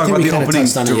want to talk about the opening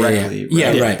directly.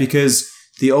 Yeah, right. Because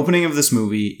the opening of this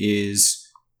movie is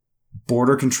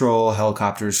border control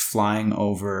helicopters flying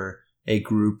over a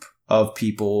group of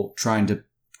people trying to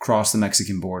cross the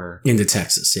Mexican border. Into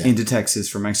Texas, yeah. Into Texas,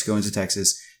 from Mexico into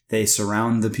Texas. They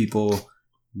surround the people.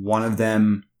 One of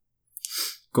them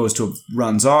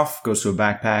runs off, goes to a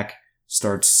backpack,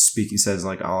 starts speaking, says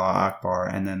like Allah Akbar,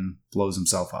 and then blows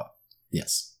himself up.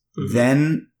 Yes. Mm-hmm.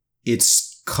 Then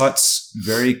cuts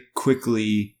very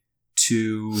quickly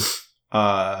to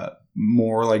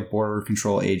more like border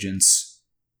control agents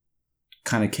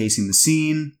kind of casing the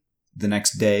scene. The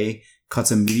next day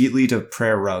cuts immediately to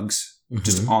prayer rugs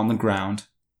just on the ground.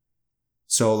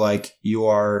 So like you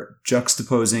are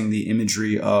juxtaposing the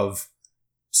imagery of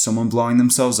someone blowing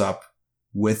themselves up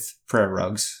with prayer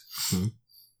rugs.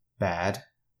 Bad.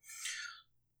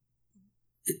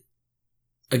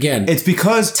 Again, it's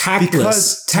because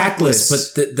tactless,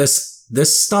 but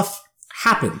this stuff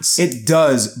happens. It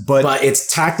does, but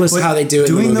it's tactless how they do it.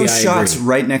 Doing in the movie, those shots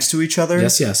right next to each other.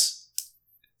 Yes.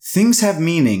 Things have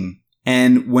meaning,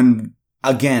 and when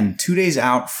 2 days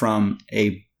out from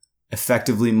a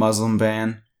effectively Muslim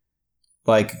ban,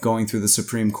 like going through the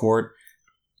Supreme Court,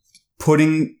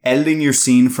 editing your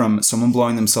scene from someone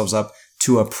blowing themselves up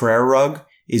to a prayer rug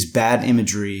is bad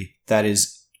imagery that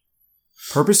is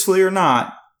purposefully or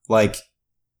not, like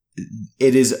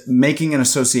it is making an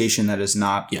association that is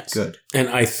not good. And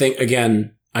I think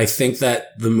that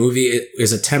the movie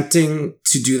is attempting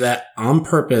to do that on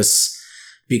purpose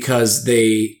because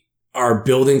they are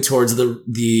building towards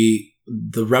the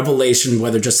revelation,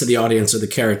 whether just to the audience or the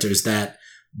characters, that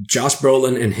Josh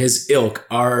Brolin and his ilk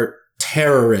are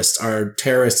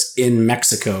terrorists in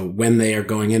Mexico when they are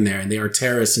going in there, and they are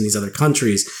terrorists in these other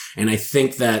countries. And I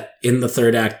think that in the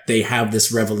third act, they have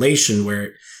this revelation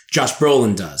where Josh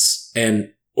Brolin does,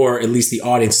 or at least the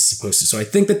audience is supposed to. So I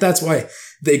think that that's why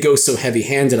they go so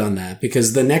heavy-handed on that,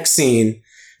 because the next scene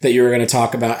that you were going to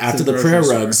talk about after the prayer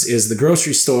rugs is the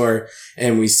grocery store,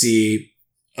 and we see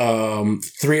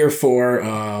 3 or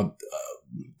 4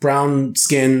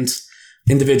 brown-skinned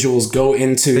individuals go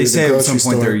into the grocery store. They say at some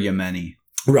point they're Yemeni.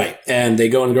 Right. And they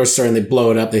go in the grocery store and they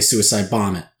blow it up. They suicide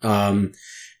bomb it.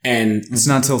 And it's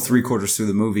not until 3/4 through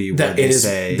the movie that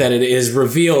it is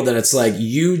revealed that it's like,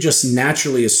 you just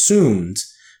naturally assumed,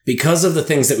 because of the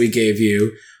things that we gave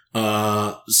you,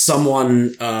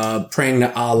 someone praying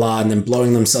to Allah and then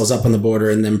blowing themselves up on the border,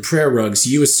 and then prayer rugs,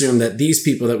 you assume that these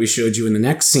people that we showed you in the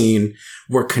next scene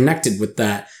were connected with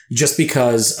that just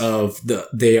because of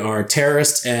they are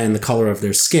terrorists and the color of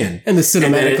their skin. And the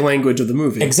cinematic language of the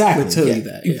movie. Exactly. Would tell you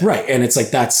that. Yeah. Right. And it's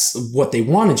like, that's what they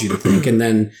wanted you to think. And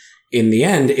then in the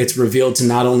end, it's revealed to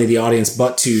not only the audience,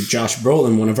 but to Josh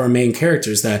Brolin, one of our main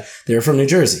characters, that they're from New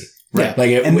Jersey. Right. Like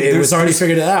it was already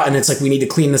figured out. And it's like, we need to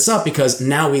clean this up because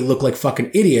now we look like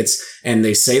fucking idiots. And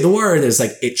they say the word. It's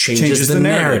like, it changes the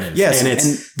narrative. Yes.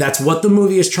 And that's what the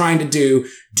movie is trying to do.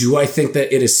 Do I think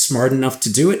that it is smart enough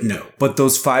to do it? No. But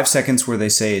those 5 seconds where they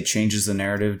say it changes the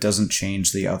narrative doesn't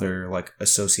change the other like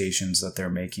associations that they're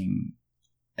making.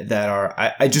 That are,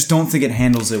 I just don't think it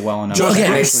handles it well enough.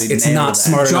 It's not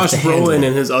smart enough. Josh Brolin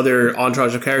and his other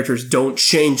entourage of characters don't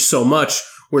change so much,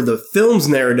 where the film's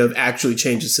narrative actually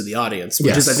changes to the audience,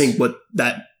 which is, I think, what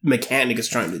that mechanic is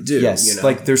trying to do. Yes, you know?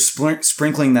 like they're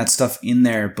sprinkling that stuff in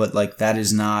there, but like that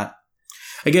is not.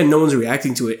 Again, no one's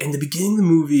reacting to it. And the beginning of the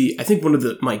movie, I think one of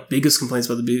my biggest complaints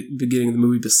about the beginning of the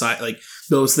movie, besides like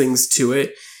those things to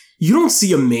it, you don't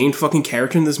see a main fucking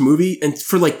character in this movie and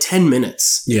for like 10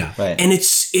 minutes. Yeah. Right. And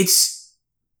it's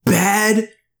bad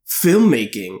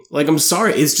filmmaking. Like, I'm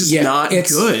sorry. It's just not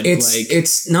good.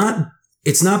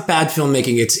 It's not bad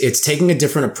filmmaking. It's taking a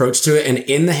different approach to it. And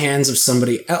in the hands of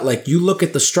somebody else, like, you look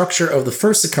at the structure of the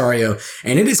first Sicario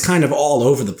and it is kind of all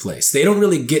over the place. They don't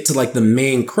really get to like the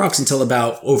main crux until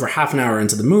about over half an hour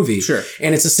into the movie. Sure.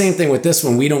 And it's the same thing with this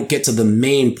one. We don't get to the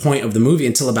main point of the movie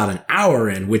until about an hour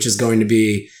in, which is going to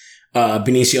be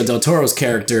Benicio del Toro's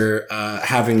character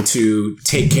having to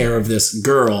take care of this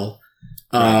girl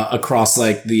across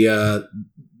like the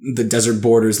desert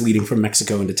borders leading from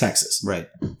Mexico into Texas. Right.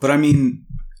 But I mean,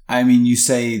 you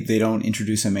say they don't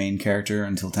introduce a main character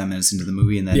until 10 minutes into the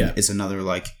movie, and then it's another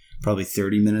like probably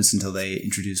 30 minutes until they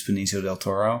introduce Benicio del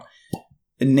Toro.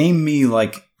 And name me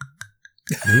like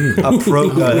a pro.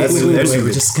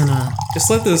 We're just gonna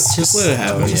let it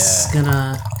happen. Just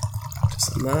gonna.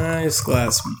 Just a nice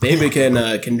glass. Baby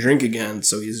can drink again,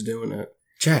 so he's doing it.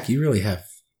 Jack, you really have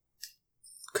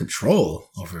control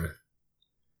over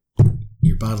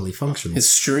your bodily functions. His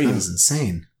stream. That was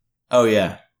insane. Oh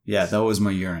yeah, that was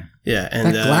my urine. Yeah, and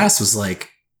that glass was like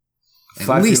 5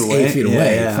 at least feet away. 8 feet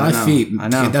away. Yeah, 5 feet. I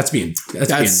know. That's being and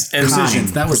kind.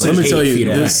 That was let like me tell 8 you, feet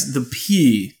away. the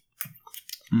pee.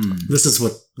 This is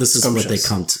what they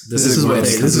come to. This is what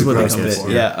they come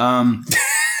for. Yeah.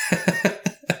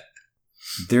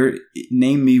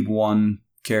 Name me one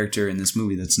character in this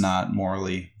movie that's not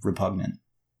morally repugnant.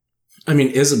 I mean,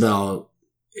 Isabel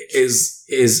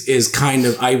is kind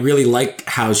of, I really like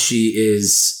how she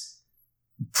is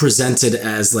presented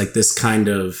as like this kind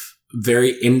of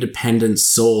very independent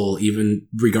soul, even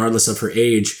regardless of her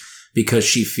age, because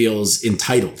she feels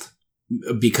entitled.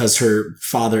 Because her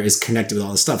father is connected with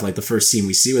all this stuff. Like the first scene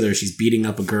we see with her, she's beating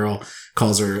up a girl,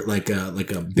 calls her like a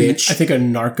bitch. I think a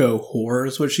narco whore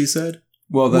is what she said.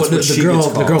 Well, that's what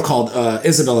the girl called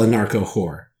Isabel a narco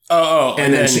whore. Oh,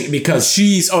 and then because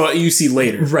she's you see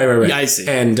later, right. Yeah, I see.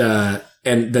 And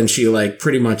then she like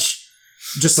pretty much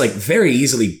just like very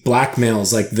easily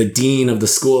blackmails like the dean of the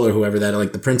school or whoever that,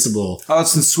 like the principal. Oh,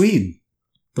 it's the Swede.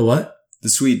 The what? The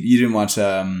Swede. You didn't watch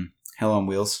Hell on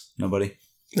Wheels? Nobody.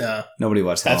 Nah. Nobody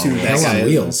watched That's Hell on who Wheels. that Hell guy on is.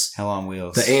 Wheels. Hell on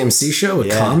Wheels. The AMC show with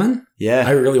Yeah. Common? Yeah.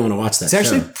 I really want to watch that It's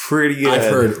actually show. pretty good.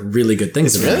 I've heard really good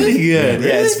things about Pretty it. good. Yeah,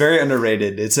 Yeah, really? it's very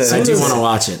underrated. It's a I do want to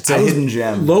watch it. It's a hidden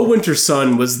gem. Low Winter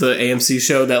Sun was the AMC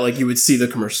show that like you would see the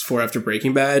commercials for after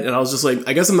Breaking Bad, and I was just like,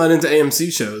 I guess I'm not into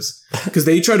AMC shows because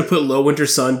they try to put Low Winter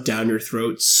Sun down your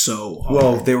throat so hard.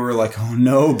 Well, they were like, "Oh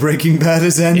no, Breaking Bad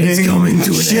is ending. It's coming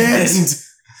to an Shit."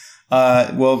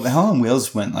 end. Well, Hell on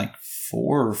Wheels went like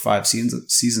 4 or 5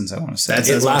 seasons. I want to say That's-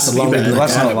 It lasted longer bad. than it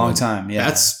lasted that a long one. time. Yeah,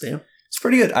 That's damn. it's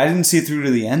pretty good. I didn't see it through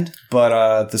to the end,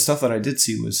 but the stuff that I did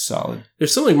see was solid.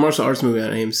 There's some like martial arts movie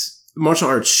on AMC, martial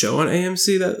arts show on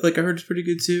AMC that like I heard is pretty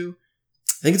good too.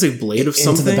 I think it's like Blade of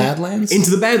something. Into the Badlands?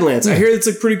 Into the Badlands. I Yeah. hear it's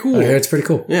like pretty cool. I hear it's pretty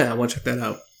cool. Yeah, I want to check that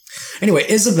out. Anyway,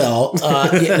 Isabel,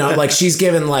 like she's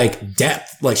given like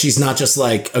depth. Like she's not just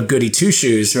like a goody two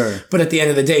shoes. Sure. But at the end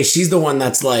of the day, she's the one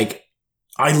that's like,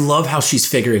 I love how she's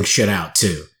figuring shit out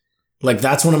too. Like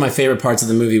that's one of my favorite parts of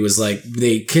the movie was like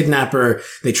they kidnap her.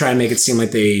 They try and make it seem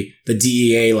like the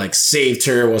DEA like saved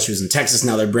her while she was in Texas.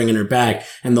 Now they're bringing her back.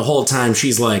 And the whole time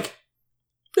she's like,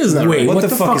 Isn't that wait, right? what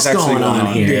the fuck's is actually going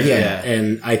on here? Yeah. Yeah.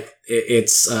 And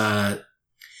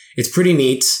it's pretty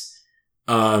neat.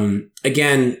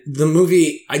 Again, the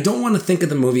movie, I don't want to think of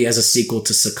the movie as a sequel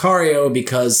to Sicario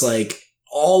because like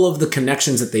all of the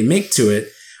connections that they make to it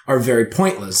are very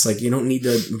pointless. Like you don't need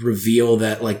to reveal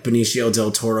that like Benicio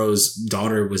del Toro's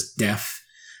daughter was deaf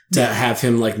to have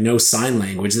him like know sign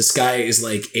language. This guy is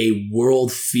like a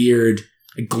world feared,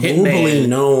 globally Hitman.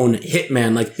 known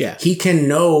hitman. Like Yeah. he can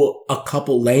know a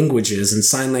couple languages and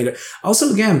sign language.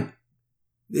 Also, again,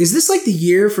 is this like the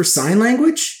year for sign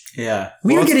language? Yeah.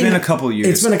 We Well, are it's getting- been a couple years.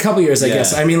 It's been a couple years, I Yeah.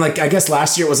 guess. I mean, like, I guess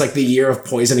last year was like the year of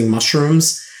poisoning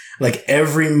mushrooms. Like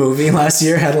every movie last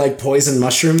year had like poison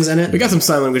mushrooms in it. We got some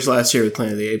sign language last year with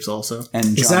Planet of the Apes also. and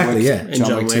John Exactly, Wick, yeah. And John,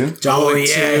 John Wick Wick. 2. John Oh, Wick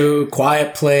yeah. 2,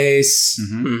 Quiet Place.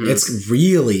 Mhm. Mhm. It's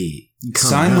really coming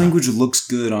Sign up. language looks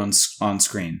good on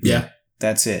screen. Yeah.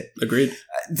 That's it. Agreed.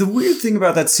 The weird thing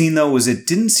about that scene, though, was it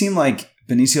didn't seem like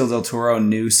Benicio del Toro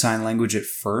knew sign language at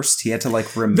first. He had to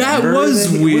like remember. That was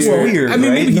it. It was weird. weird. I mean,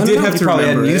 right? maybe he No, did no, have he to probably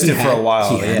remember hadn't it. used it for a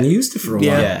while. He hadn't used it for a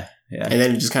Yeah. while. Yeah. Yeah. And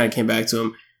then it just kind of came back to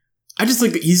him. I just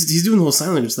like he's doing the whole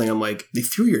sign language thing. I'm like, they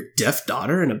threw your deaf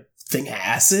daughter in a thing of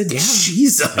acid? Yeah.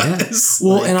 Jesus. Yeah.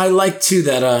 Well, and I like too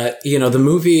that the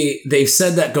movie, they've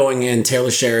said that going in,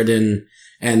 Taylor Sheridan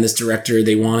and this director,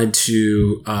 they wanted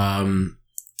to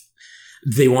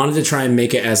try and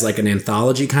make it as like an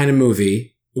anthology kind of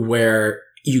movie where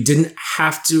you didn't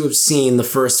have to have seen the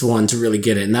first one to really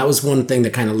get it. And that was one thing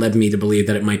that kind of led me to believe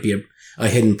that it might be a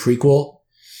hidden prequel,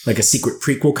 like a secret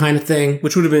prequel kind of thing.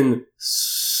 Which would have been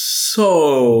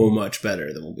so much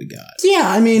better than what we got. Yeah,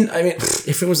 I mean,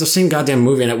 if it was the same goddamn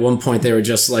movie and at one point they were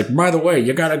just like, by the way,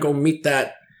 you gotta go meet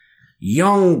that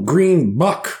young green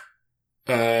buck.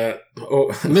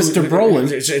 Mr. Brolin.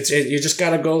 You just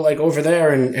gotta go like over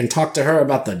there and talk to her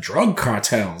about the drug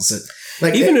cartels.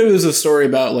 Like Even if it was a story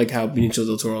about like how Benicio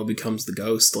del Toro becomes the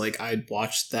ghost, like I'd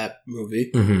watch that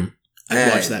movie. Mhm.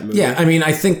 I'd watch that movie. Yeah, I mean,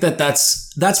 I think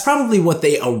that's probably what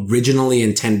they originally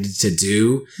intended to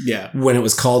do Yeah. when it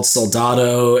was called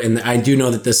Soldado. And I do know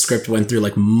that this script went through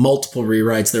like multiple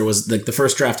rewrites. There was like the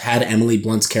first draft had Emily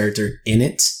Blunt's character in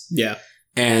it, Yeah.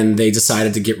 and they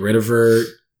decided to get rid of her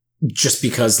just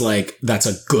because like that's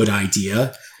a good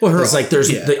idea. Well, It's like there's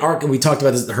yeah. the arc we talked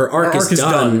about this, her arc is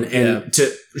done, and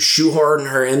to shoehorn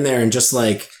her in there and just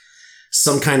like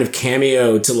some kind of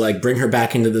cameo to like bring her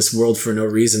back into this world for no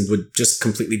reason would just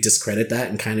completely discredit that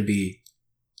and kind of be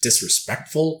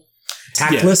disrespectful,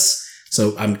 tactless.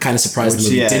 So I'm kind of surprised the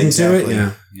movie didn't do it.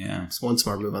 Yeah. Yeah. It's one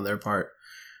smart move on their part.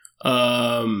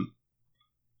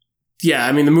 Yeah,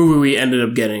 I mean, the movie we ended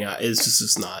up getting is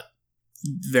just not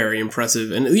very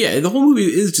impressive. And yeah, the whole movie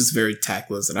is just very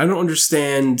tactless. And I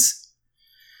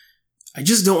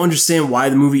just don't understand why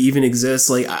the movie even exists.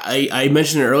 Like, I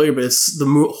mentioned it earlier, but it's the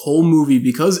whole movie,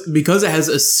 because it has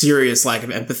a serious lack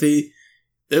of empathy.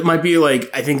 It might be like,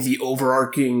 I think the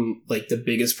overarching, like the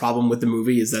biggest problem with the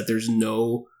movie is that there's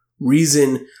no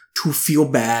reason to feel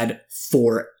bad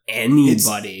for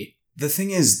anybody. The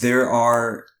thing is,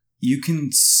 you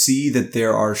can see that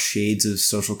there are shades of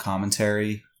social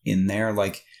commentary in there.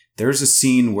 Like, there's a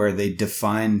scene where they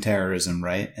define terrorism,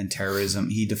 right? And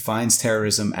he defines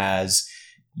terrorism as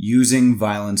using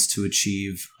violence to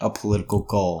achieve a political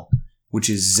goal. which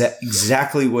is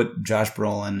exactly what Josh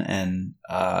Brolin and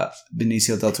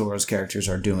Benicio del Toro's characters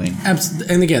are doing.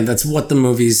 And again, that's what the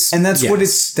movie's... And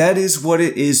that is what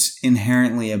it is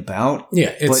inherently about.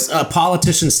 Yeah, it's a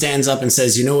politician stands up and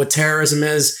says, you know what terrorism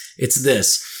is? It's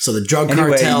this. So the drug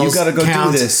cartels you gotta go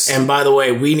count, do this. And by the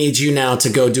way, we need you now to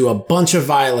go do a bunch of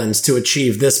violence to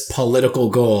achieve this political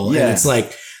goal. Yeah. And it's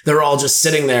like, they're all just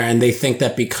sitting there and they think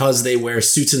that because they wear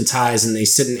suits and ties and they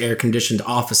sit in air-conditioned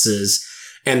offices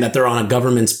and that they're on a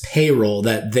government's payroll,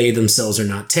 that they themselves are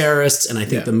not terrorists. And I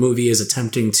think the movie is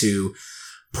attempting to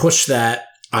push that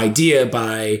idea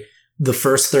by the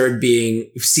first third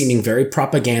seeming very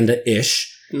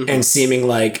propaganda-ish and seeming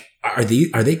like, are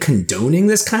they condoning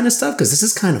this kind of stuff? Because this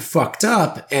is kind of fucked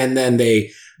up. And then they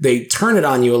turn it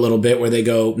on you a little bit where they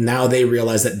go, now they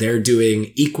realize that they're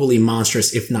doing equally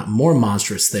monstrous, if not more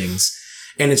monstrous things.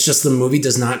 And it's just the movie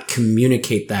does not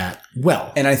communicate that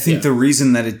well. And I think the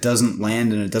reason that it doesn't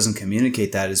land and it doesn't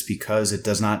communicate that is because it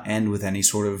does not end with any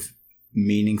sort of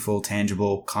meaningful,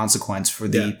 tangible consequence for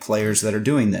the players that are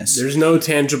doing this. There's no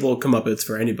tangible comeuppance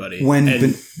for anybody. When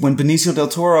Benicio del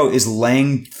Toro is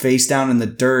laying face down in the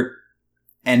dirt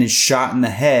and is shot in the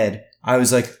head, I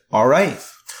was like, all right.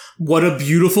 What a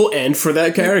beautiful end for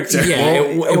that character. Yeah.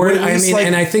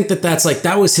 And I think that's like,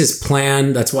 that was his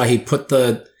plan. That's why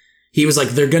he was like,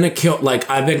 they're going to kill, like,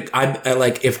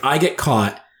 if I get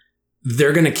caught,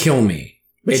 they're going to kill me.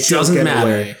 It doesn't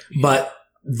matter. But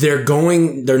they're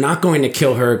not going to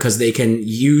kill her because they can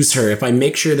use her. If I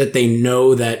make sure that they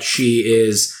know that she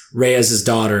is Reyes'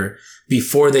 daughter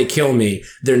before they kill me,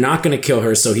 they're not going to kill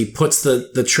her. So he puts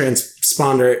the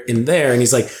transponder in there and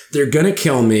he's like, they're going to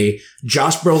kill me.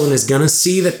 Josh Brolin is going to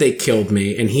see that they killed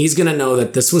me and he's going to know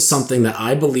that this was something that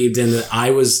I believed in,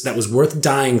 that was worth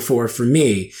dying for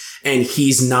me. And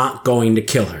he's not going to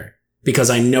kill her.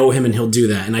 Because I know him and he'll do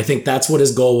that. And I think that's what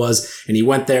his goal was. And he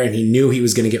went there and he knew he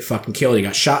was going to get fucking killed. He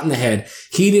got shot in the head.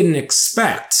 He didn't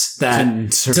expect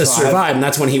that to survive. And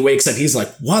that's when he wakes up. He's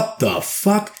like, what the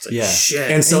fuck? Yeah.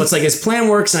 Shit. And so it's like his plan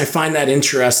works. And I find that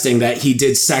interesting that he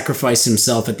did sacrifice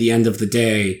himself at the end of the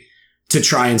day to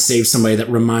try and save somebody that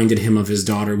reminded him of his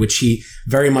daughter, which he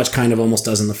very much kind of almost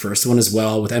does in the first one as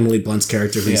well, with Emily Blunt's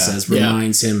character, who he says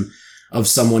reminds him of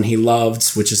someone he loved,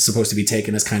 which is supposed to be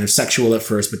taken as kind of sexual at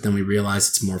first, but then we realize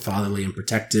it's more fatherly and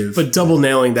protective. But double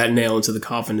nailing that nail into the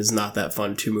coffin is not that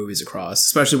fun 2 movies across,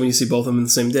 especially when you see both of them in the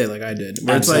same day, like I did.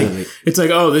 Where it's like,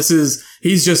 oh,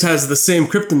 he just has the same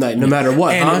kryptonite no matter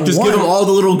what, huh? Just give him all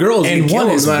the little girls. And one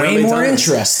is way more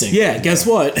interesting. Yeah, guess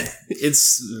what?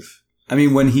 I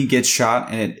mean, when he gets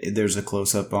shot and there's a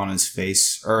close up on his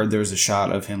face, or there's a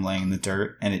shot of him laying in the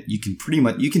dirt, and you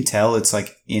can tell it's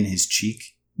like in his cheek.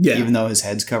 Yeah. Even though his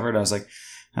head's covered, I was like,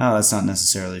 oh, that's not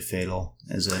necessarily fatal,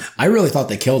 is it? I really thought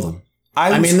they killed him.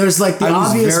 I mean, there's like the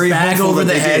obvious bag over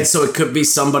the head, so it could be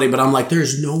somebody, but I'm like,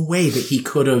 there's no way that he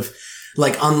could have,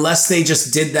 like, unless they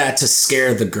just did that to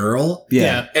scare the girl.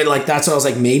 Yeah. And like, that's what I was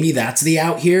like, maybe that's the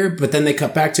out here, but then they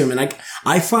cut back to him. And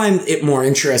I find it more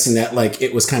interesting that like,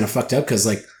 it was kind of fucked up because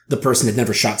like the person had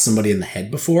never shot somebody in the head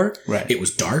before. Right. It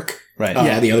was dark. Right.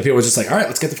 Yeah. The other people were just like, all right,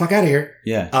 let's get the fuck out of here.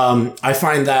 Yeah. I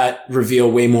find that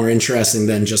reveal way more interesting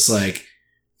than just like,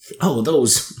 oh,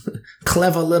 those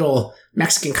clever little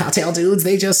Mexican cartel dudes,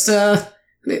 they just, they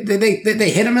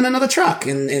hit him in another truck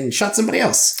and shot somebody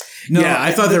else. No, yeah,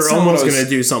 I thought they were almost going to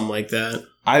do something like that.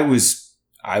 I was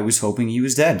hoping he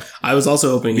was dead. I was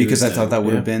also hoping he was dead. Because I thought that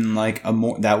would have been like a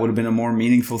more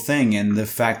meaningful thing. And the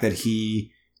fact that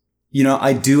he,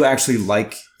 I do actually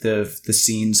like the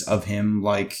scenes of him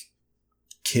like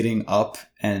kidding up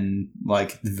and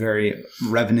like very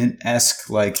Revenant-esque,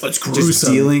 like just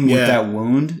dealing with that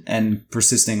wound and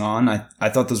persisting on. I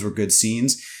thought those were good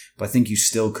scenes, but I think you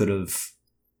still could have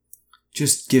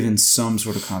just given some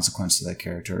sort of consequence to that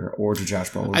character or to Josh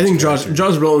Brolin. I think Josh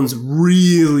Brolin's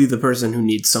really the person who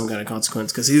needs some kind of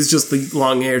consequence because he's just the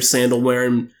long-haired,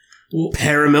 sandal-wearing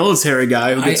paramilitary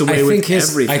guy who gets away with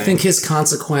everything. I think his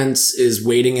consequence is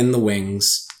waiting in the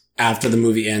wings after the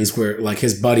movie ends, where like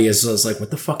his buddy is just like, what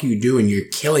the fuck are you doing? You're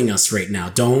killing us right now.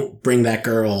 Don't bring that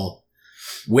girl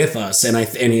with us. And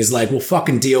he's like, we'll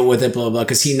fucking deal with it, blah, blah, blah.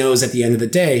 Cause he knows at the end of the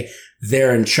day,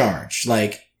 they're in charge.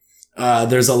 Like,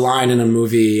 there's a line in a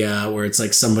movie, where it's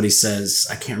like somebody says,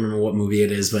 I can't remember what movie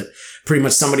it is, but pretty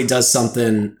much somebody does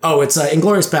something. Oh, it's,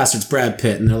 Inglourious Basterds, Brad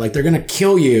Pitt. And they're like, they're going to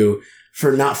kill you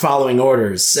for not following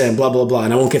orders and blah, blah, blah.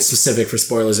 And I won't get specific for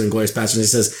spoilers in Inglourious Basterds. He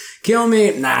says, kill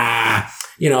me. Nah.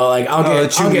 Like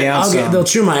they'll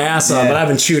chew my ass off, but I've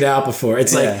been chewed out before.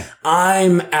 It's like,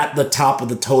 I'm at the top of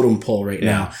the totem pole right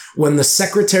now. When the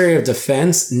Secretary of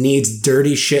Defense needs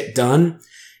dirty shit done,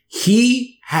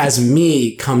 he has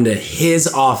me come to his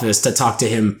office to talk to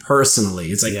him personally.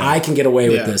 It's like, I can get away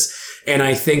with this. And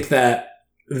I think that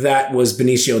was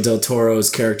Benicio del Toro's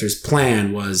character's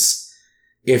plan was,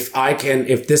 if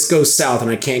this goes south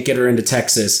and I can't get her into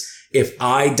Texas, if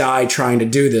I die trying to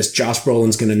do this, Josh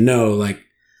Brolin's going to know, like,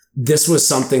 this was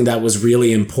something that was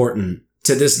really important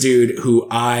to this dude who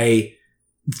I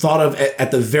thought of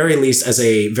at the very least as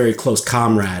a very close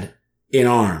comrade in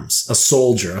arms, a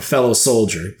soldier, a fellow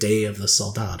soldier, Day of the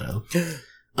Soldado.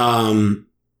 And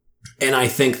I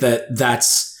think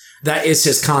that is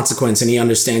his consequence. And he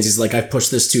understands, he's like, I've pushed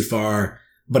this too far,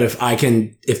 but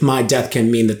if my death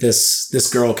can mean that this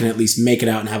girl can at least make it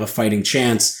out and have a fighting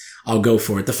chance, I'll go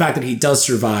for it. The fact that he does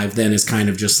survive then is kind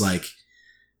of just like,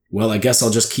 well, I guess I'll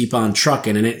just keep on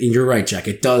trucking. And you're right, Jack.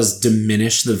 It does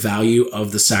diminish the value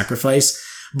of the sacrifice.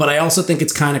 But I also think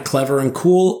it's kind of clever and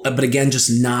cool, but again, just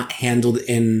not handled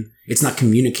it's not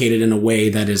communicated in a way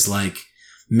that is like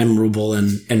memorable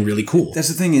and really cool. That's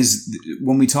the thing is,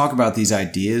 when we talk about these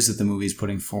ideas that the movie is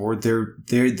putting forward,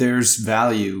 there's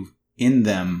value in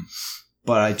them,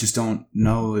 but I just don't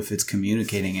know if it's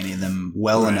communicating any of them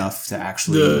well enough to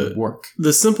actually work.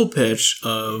 The simple pitch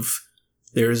of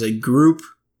there's a group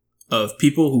of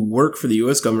people who work for the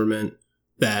U.S. government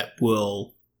that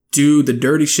will do the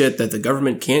dirty shit that the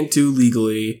government can't do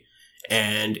legally.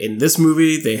 And in this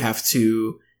movie, they have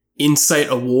to incite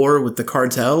a war with the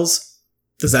cartels.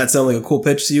 Does that sound like a cool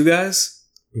pitch to you guys?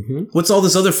 Mm-hmm. What's all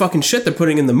this other fucking shit they're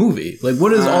putting in the movie? Like,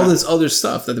 what is all this other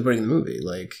stuff that they're putting in the movie?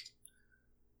 Like,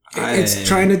 it's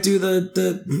trying to do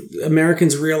the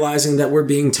Americans realizing that we're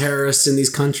being terrorists in these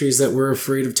countries that we're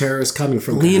afraid of terrorists coming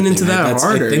from. Lean into that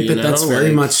harder. I think that's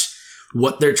very much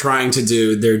what they're trying to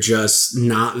do. They're just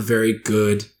not very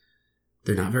good.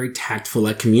 They're not very tactful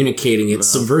at communicating it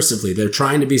subversively. They're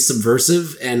trying to be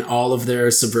subversive, and all of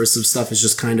their subversive stuff is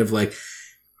just kind of like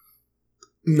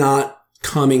not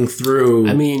coming through.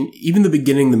 I mean, even the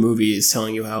beginning of the movie is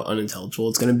telling you how unintelligible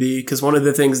it's going to be, because one of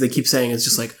the things they keep saying is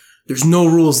just like, there's no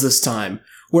rules this time.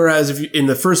 Whereas in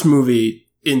the first movie,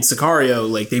 in Sicario,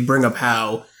 like, they bring up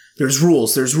how there's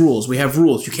rules, we have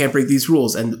rules, you can't break these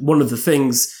rules. And one of the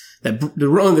things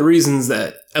one of the reasons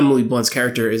that Emily Blunt's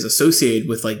character is associated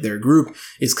with, like, their group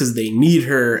is because they need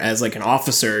her as, like, an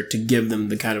officer to give them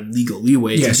the kind of legal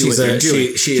leeway to do what they're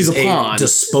doing. She's a pawn.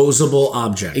 Disposable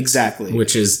object. Exactly.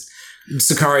 Which is,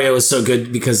 Sicario is so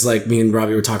good because, like me and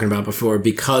Robbie were talking about before,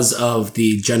 because of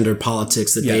the gender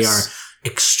politics that they are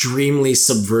extremely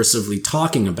subversively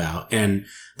talking about. And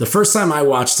the first time I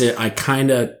watched it, I kind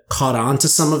of caught on to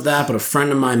some of that, but a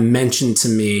friend of mine mentioned to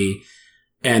me,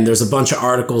 and there's a bunch of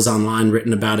articles online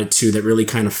written about it too that really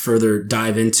kind of further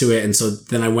dive into it. And so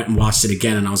then I went and watched it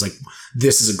again, and I was like,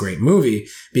 this is a great movie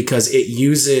because it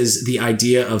uses the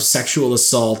idea of sexual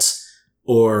assault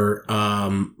or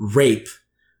rape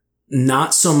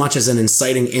not so much as an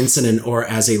inciting incident or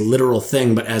as a literal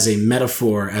thing, but as a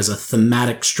metaphor, as a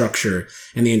thematic structure.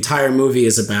 And the entire movie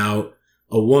is about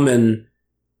a woman,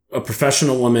 a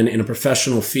professional woman in a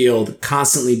professional field,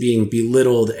 constantly being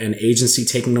belittled and agency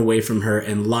taken away from her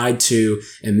and lied to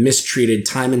and mistreated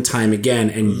time and time again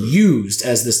and used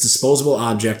as this disposable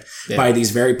object by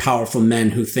these very powerful men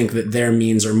who think that their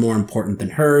means are more important than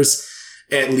hers.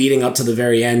 And leading up to the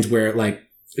very end where, like,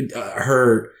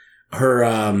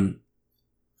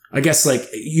 I guess, like,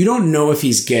 you don't know if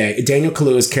he's gay. Daniel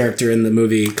Kaluuya's character in the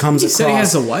movie comes across. He said he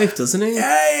has a wife, doesn't he?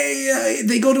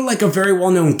 They go to, like, a very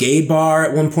well-known gay bar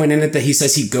at one point in it that he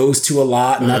says he goes to a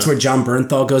lot, and that's where Jon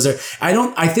Bernthal goes there.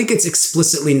 I think it's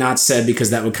explicitly not said because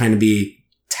that would kind of be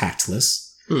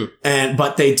tactless.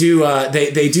 But they do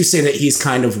say that he's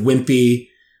kind of wimpy.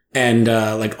 And,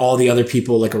 like, all the other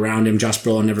people, like, around him, Josh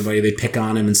Brolin and everybody, they pick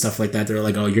on him and stuff like that. They're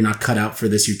like, oh, you're not cut out for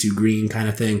this, you're too green, kind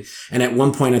of thing. And at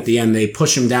one point at the end, they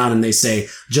push him down and they say,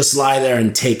 just lie there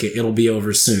and take it. It'll be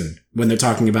over soon. When they're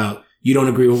talking about, you don't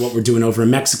agree with what we're doing over in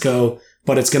Mexico,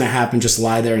 but it's going to happen. Just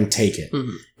lie there and take it.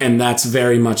 Mm-hmm. And that's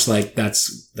very much like,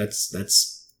 that's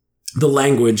the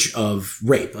language of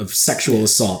rape, of sexual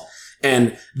assault.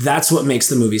 And that's what makes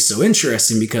the movie so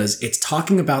interesting, because it's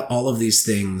talking about all of these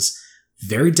things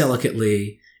very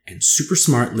delicately and super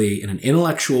smartly in an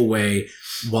intellectual way,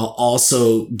 while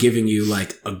also giving you,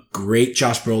 like, a great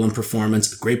Josh Brolin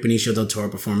performance, a great Benicio del Toro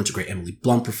performance, a great Emily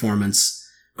Blunt performance,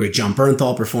 great Jon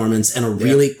Bernthal performance, and a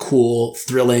really cool,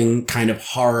 thrilling, kind of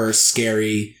horror,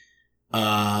 scary,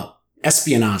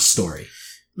 espionage story.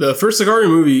 The first Sicario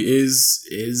movie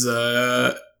is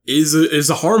a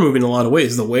horror movie in a lot of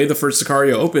ways. The way the first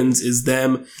Sicario opens is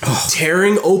them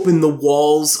tearing open the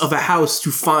walls of a house to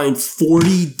find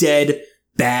 40 dead,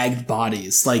 bagged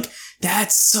bodies. Like,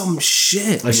 That's some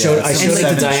shit. I showed some that to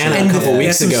seven Diana shit. a couple Yeah,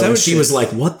 weeks some ago, seven and she shit. was like,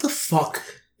 "What the fuck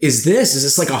is this? Is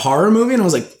this like a horror movie?" And I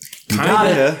was like, "You got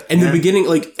it." Kinda. And Yeah. the beginning,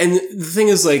 like, and the thing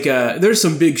is, like, there's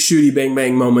some big shooty bang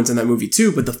bang moments in that movie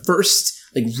too. But the first,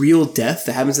 like, real death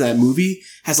that happens in that movie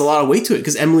has a lot of weight to it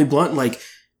because Emily Blunt, like,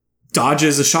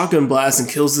 dodges a shotgun blast and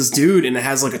kills this dude, and it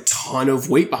has like a ton of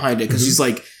weight behind it because she's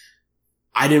like,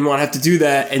 I didn't want to have to do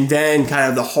that, and then kind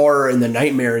of the horror and the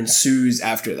nightmare ensues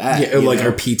after that. Yeah, you like know?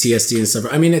 our PTSD and stuff.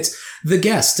 I mean, it's The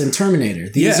Guest and Terminator.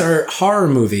 These Yeah. are horror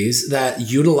movies that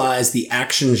utilize the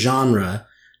action genre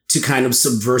to kind of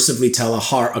subversively tell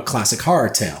a classic horror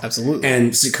tale. Absolutely.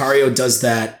 And Sicario does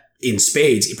that in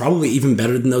spades, probably even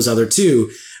better than those other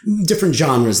two. Different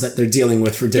genres that they're dealing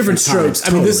with for different strokes.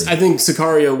 times. I mean, this. Totally. I think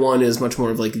Sicario 1 is much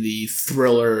more of like the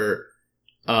thriller.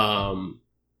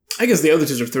 I guess the other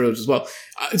two are thrillers as well.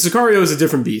 Sicario is a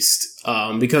different beast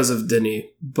because of Denis,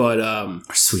 but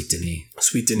Sweet Denis.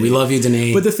 sweet Denis. We love you,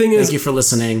 Denis. But the thing is, thank you for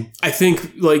listening. I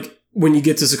think like when you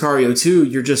get to Sicario 2,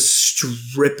 you're just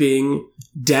stripping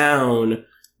down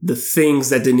the things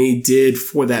that Denis did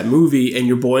for that movie, and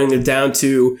you're boiling it down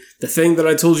to the thing that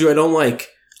I told you I don't like.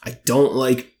 I don't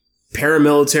like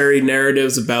paramilitary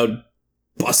narratives about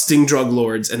busting drug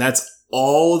lords, and that's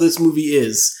all this movie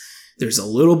is. There's a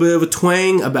little bit of a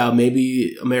twang about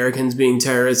maybe Americans being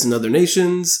terrorists in other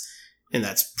nations, and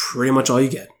that's pretty much all you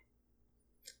get.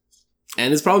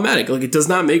 And it's problematic. Like, it does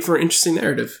not make for an interesting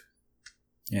narrative.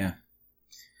 Yeah.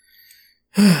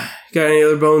 Got any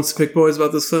other bones to pick, boys,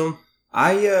 about this film?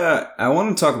 I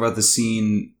want to talk about the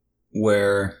scene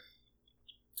where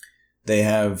they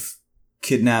have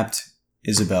kidnapped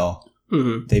Isabel.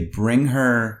 Mm-hmm. They bring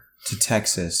her to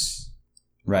Texas,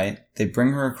 right? They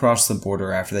bring her across the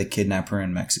border after they kidnap her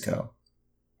in Mexico.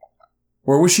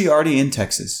 Or was she already in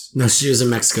Texas? No, she was in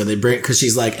Mexico. They bring because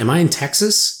she's like, "Am I in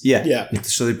Texas?" Yeah. Yeah.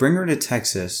 So they bring her to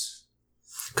Texas.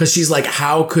 Because she's like,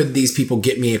 "How could these people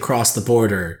get me across the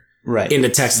border Right. into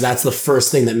Texas?" That's the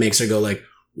first thing that makes her go like,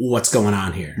 "What's going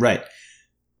on here?" Right.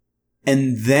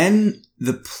 And then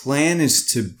the plan is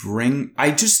to bring... I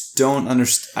just don't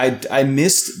understand. I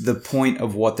missed the point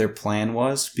of what their plan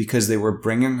was because they were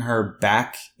bringing her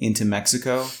back into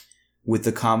Mexico with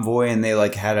the convoy, and they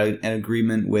like had an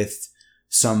agreement with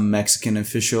some Mexican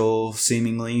official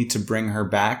seemingly to bring her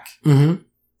back. Mm-hmm.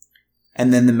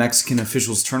 And then the Mexican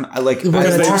officials turn... We're going to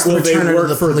they- talk well, to they return her to work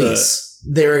the for the- police.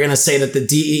 They were going to say that the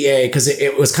DEA, because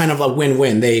it was kind of a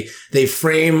win-win. They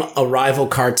frame a rival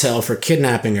cartel for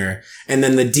kidnapping her, and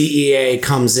then the DEA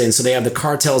comes in. So they have the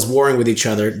cartels warring with each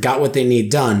other, got what they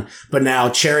need done. But now,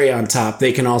 cherry on top,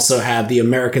 they can also have the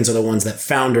Americans are the ones that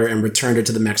found her and returned her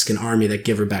to the Mexican army that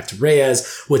give her back to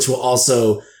Reyes, which will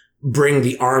also bring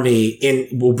the army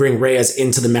in, will bring Reyes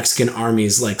into the Mexican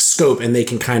army's like scope, and they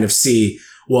can kind of see,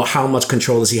 well, how much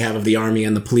control does he have of the army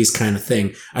and the police kind of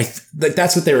thing. Like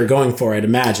that's what they were going for, I'd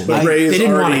imagine. But Like, Reyes they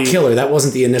didn't want already- to kill her. That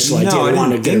wasn't the initial No, idea. I They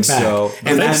wanted to didn't get her think back. so.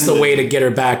 And But that's then- the way to get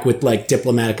her back with like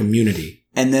diplomatic immunity.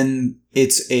 And then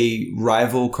it's a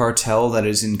rival cartel that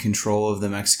is in control of the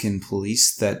Mexican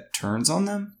police that turns on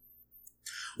them?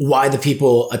 Why the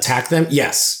people attack them?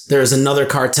 Yes. There's another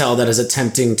cartel that is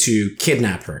attempting to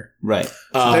kidnap her. Right.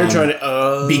 They're trying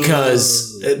to...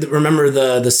 Because remember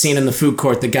the scene in the food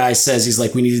court, the guy says, he's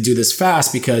like, we need to do this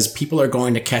fast because people are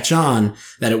going to catch on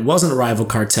that it wasn't a rival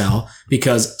cartel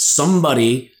because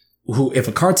somebody who, if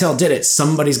a cartel did it,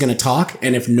 somebody's going to talk.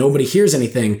 And if nobody hears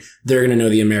anything, they're going to know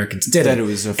the Americans did That it. it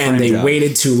was a And frame they job.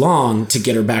 waited too long to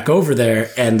get her back over there.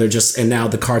 And and now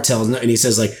the cartel, and he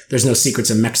says like, there's no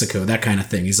secrets in Mexico, that kind of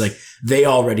thing. He's like, they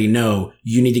already know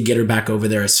you need to get her back over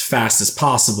there as fast as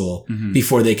possible Mhm.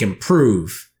 before they can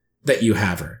prove that you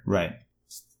have her. Right.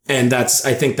 And I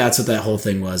think that's what that whole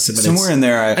thing was. But Somewhere in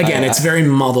there, it's very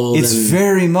muddled. It's and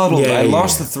very muddled. Yeah, I yeah,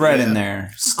 lost yeah. the thread Yeah. in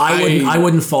there. I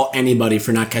wouldn't fault anybody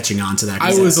for not catching on to that.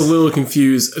 'cause I was a that's- little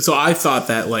confused. So I thought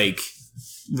that, like,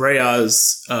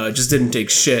 Reyes just didn't take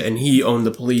shit, and he owned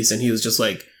the police, and he was just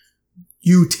like,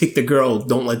 you take the girl,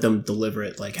 don't let them deliver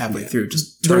it, like, halfway through.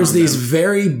 Just turn there's on these them.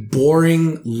 very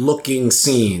boring looking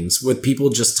scenes with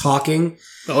people just talking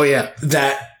Oh, yeah.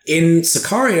 that in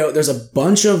Sicario, there's a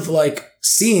bunch of like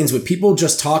scenes with people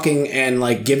just talking and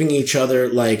like giving each other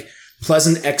like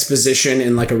pleasant exposition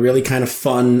in like a really kind of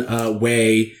fun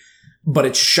way. But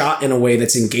it's shot in a way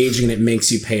that's engaging and it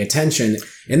makes you pay attention.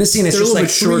 In this scene, it's They're a just little like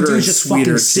bit three shorter dudes and just sweeter,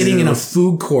 fucking sitting in too. a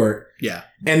food court. Yeah.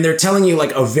 And they're telling you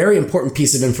like a very important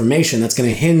piece of information that's going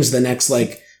to hinge the next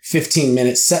like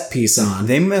 15-minute set piece on.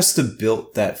 They must have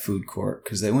built that food court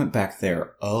because they went back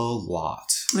there a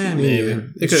lot. Maybe.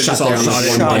 They could have Shot just all there on shot one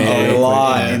it. Shot day. a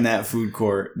lot Yeah. in that food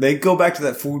court. They go back to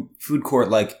that food court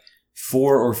like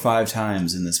 4 or 5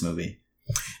 times in this movie.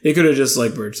 They could have just,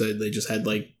 like Birch said, they just had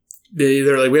like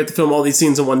they're like, we have to film all these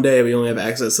scenes in one day. We only have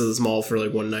access to this mall for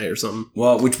like one night or something.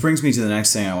 Well, which brings me to the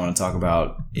next thing I want to talk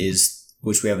about is,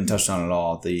 which we haven't touched on at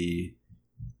all, the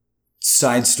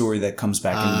side story that comes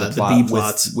back into the plot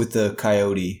B-plots. with the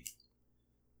coyote.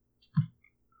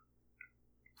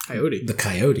 Coyote. The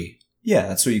coyote. Yeah,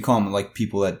 that's what you call them, like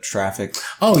people that traffic.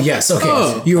 Oh, yes. Okay.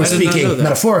 Oh, you were I did not speaking know that.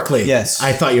 metaphorically. Yes.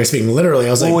 I thought you were speaking literally.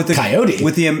 I was like, with the coyote.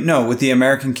 with the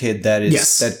American kid that is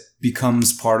Yes. that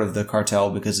becomes part of the cartel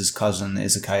because his cousin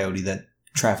is a coyote that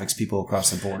traffics people across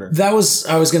the border. I was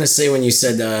going to say when you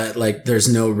said, like,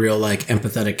 there's no real, like,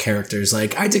 empathetic characters.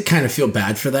 Like, I did kind of feel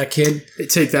bad for that kid. They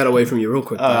take that away from you real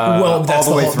quick. Well, that's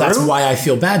all the way that's through? why I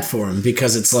feel bad for him,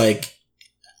 because it's like,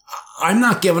 I'm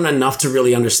not given enough to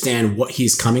really understand what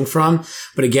he's coming from.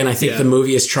 But again, I think Yeah. the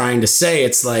movie is trying to say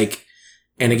it's like,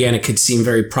 and again, it could seem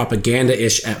very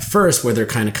propaganda-ish at first, where they're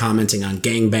kind of commenting on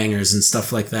gangbangers and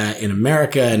stuff like that in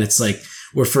America. And it's like,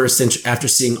 we're first, after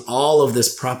seeing all of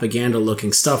this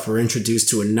propaganda-looking stuff, we're introduced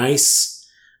to a nice,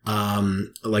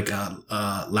 like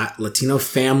a Latino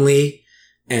family,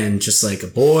 and just like a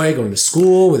boy going to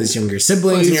school with his younger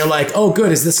siblings. And you're like, oh,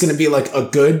 good. Is this going to be like a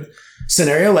good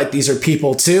scenario? Like, these are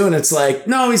people too? And it's like,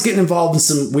 no, he's getting involved in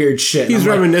some weird shit. He's And I'm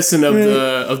like, reminiscent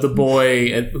of the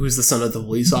boy who's the son of the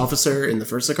police officer in the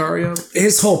first Sicario.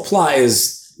 his whole plot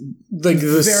is Like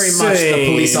very much the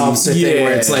police officer thing,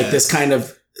 where it's like this kind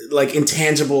of like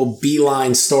intangible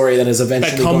beeline story that is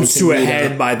eventually that comes to going a meet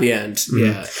head up. by the end. Mhm.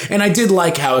 Yeah. And I did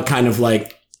like how it kind of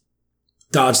like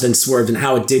dodged and swerved, and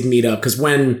how it did meet up, because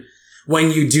when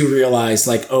you do realize,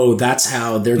 like, oh, that's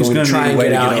how they're He's going to gonna try need a and way get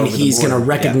to get out, and over the he's going to border.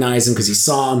 recognize him because he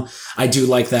saw him. I do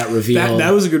like that reveal.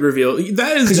 That was a good reveal.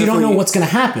 That is because you don't know definitely- what's going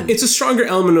to happen. It's a stronger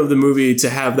element of the movie to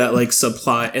have that like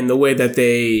subplot, and the way that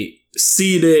they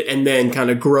seed it and then kind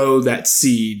of grow that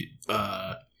seed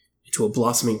into a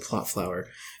blossoming plot flower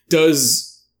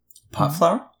does Pot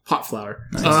flower? pot flower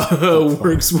Nice.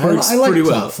 works I like pretty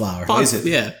plot well. flower. Pot- Is it?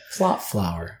 Yeah. Plot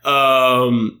flower.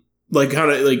 Like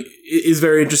kind of like it is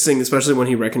very interesting, especially when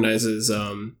he recognizes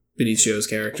Benicio's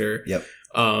character. Yep.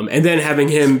 And then having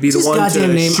him be What's the his one goddamn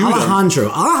to name? shoot him. Alejandro.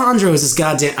 Alejandro is this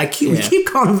goddamn. I keep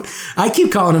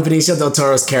calling him Benicio del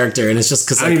Toro's character, and it's just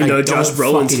because I don't even know Josh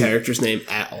Brolin's character's name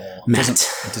at all. Matt.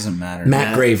 It doesn't matter.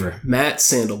 Matt Graver. Matt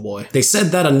Sandalboy. They said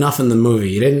that enough in the movie.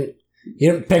 You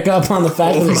didn't pick up on the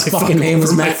fact that his my fucking name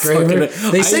was over my Matt Graver.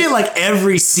 fucking- They say it like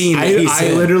every scene that he's I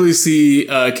in. literally see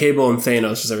Cable and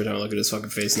Thanos just every time I look at his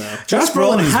fucking face now. Josh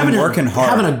Brolin Brolin has having been working hard.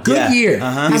 having a good Yeah. year.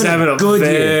 Uh-huh. He's having a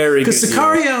very Because good year.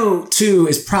 Sicario 2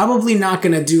 is probably not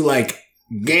going to do like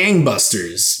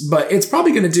gangbusters, but it's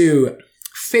probably going to do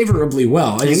favorably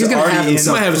well. I think he's going to already have in-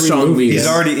 himself might have a 3 strong movies. He's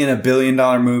already in $1 billion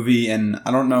movie, and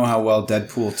I don't know how well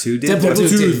Deadpool 2 did. Deadpool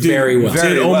 2 did very well.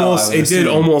 Very Did well, almost I would it did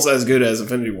assume. almost as good as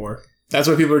Infinity War. That's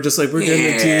why people are just like, we're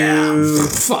gonna do.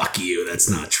 Fuck you. That's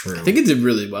not true. I think it did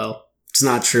really well. it's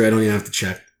not true. I don't even have to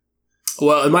check.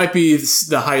 Well, it might be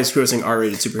the highest grossing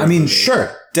R-rated superhero. I mean, movie.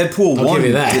 Sure. Deadpool I'll 1 give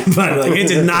you that. But like, it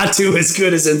did not do as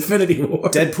good as Infinity War.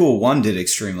 Deadpool 1 did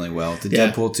extremely well. Did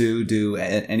Yeah. Deadpool 2 do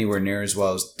anywhere near as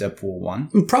well as Deadpool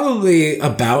 1? Probably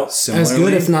about as good,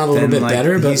 Similarly, if not a little then, bit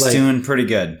better. But he's like, doing pretty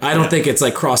good. I don't think it's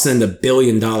like crossing into $1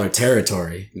 billion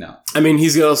territory. No. I mean,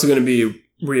 he's also going to be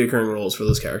reoccurring roles for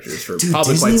those characters for Dude,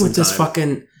 probably Disney quite some with this time.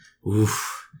 fucking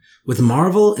with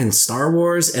Marvel and Star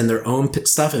Wars and their own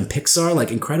stuff, and Pixar, like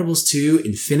Incredibles 2,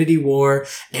 Infinity War,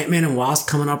 Ant-Man and Wasp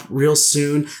coming up real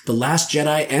soon, The Last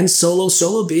Jedi, and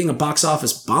Solo being a box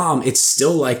office bomb. It's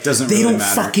still like Doesn't they really don't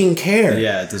matter. fucking care.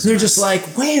 Yeah, it doesn't They're matter. just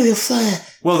like, wait,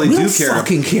 Well, they we do don't care.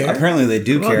 fucking care. Apparently, they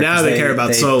do Well, care. now 'cause they care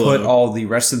about Solo. Put all the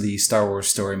rest of the Star Wars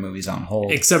story movies on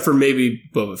hold. Except for maybe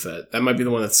Boba Fett. That might be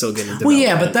the one that's still getting developed. Well,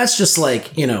 yeah, but that's just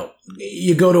like,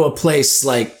 you go to a place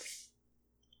like,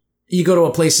 you go to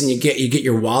a place and you get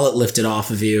your wallet lifted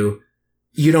off of you.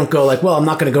 You don't go like, well, I'm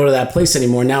not going to go to that place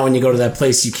anymore. Now, when you go to that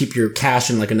place, you keep your cash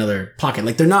in like another pocket.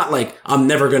 Like, they're not like, I'm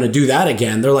never going to do that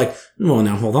again. They're like, well,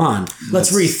 now hold on.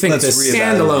 Let's rethink let's this reevaluate.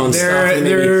 standalone stuff. And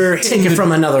They're maybe take it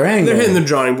from another angle. They're hitting the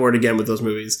drawing board again with those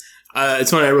movies.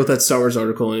 It's funny, I wrote that Star Wars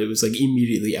article and it was like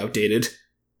immediately outdated.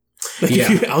 Like, Yeah.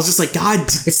 I was just like, God,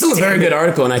 It's still a very good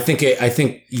article, and I think you It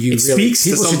really, speaks to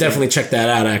people should something. definitely check that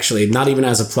out. Actually, not even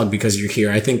as a plug because you're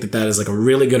here. I think that is like a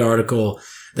really good article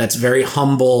that's very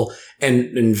humble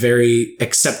and very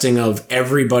accepting of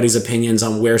everybody's opinions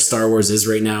on where Star Wars is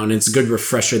right now, and it's a good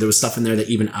refresher. There was stuff in there that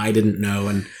even I didn't know,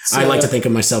 and I like to think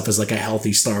of myself as like a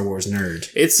healthy Star Wars nerd.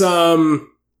 It's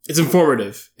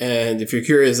informative, and if you're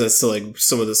curious as to like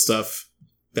some of the stuff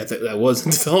that was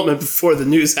in development before the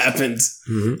news happened,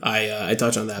 Mm-hmm. I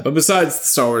touch on that. But besides the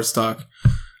Star Wars talk,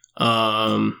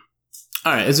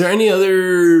 All right. Is there any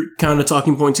other kind of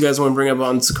talking points you guys want to bring up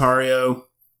on Sicario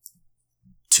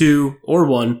 2 or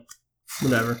 1?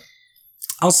 Whatever.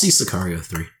 I'll see Sicario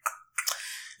 3.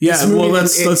 Yeah, well,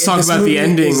 let's talk about the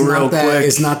ending real quick.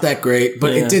 It's not that great,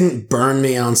 but it didn't burn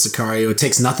me on Sicario. It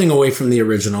takes nothing away from the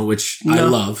original, which I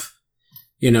love.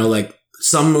 You know, like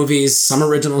some movies, some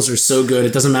originals are so good.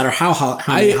 It doesn't matter how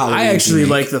many I actually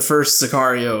like the first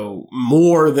Sicario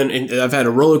more than I've had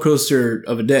a roller coaster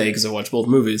of a day because I watched both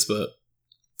movies, but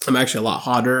I'm actually a lot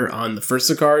hotter on the first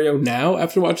Sicario now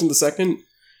after watching the second.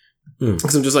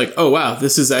 Because I'm just like, oh wow,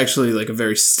 this is actually like a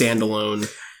very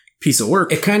standalone piece of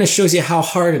work. It kind of shows you how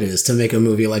hard it is to make a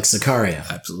movie like Sicario.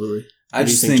 Absolutely. I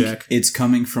just think Jack? It's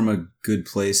coming from a good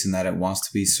place in that it wants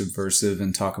to be subversive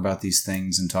and talk about these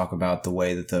things and talk about the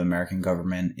way that the American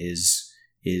government is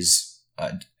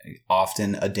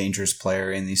often a dangerous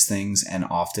player in these things and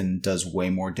often does way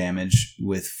more damage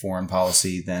with foreign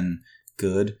policy than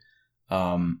good.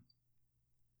 But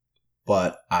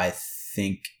I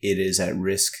think it is at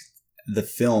risk. The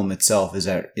film itself is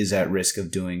at risk of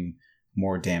doing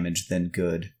more damage than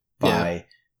good by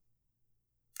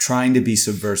trying to be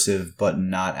subversive but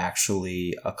not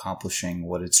actually accomplishing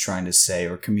what it's trying to say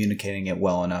or communicating it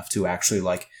well enough to actually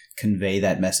like convey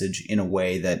that message in a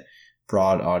way that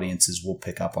broad audiences will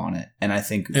pick up on it. And I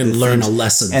think and learn a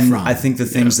lesson and from. I think the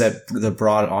things that the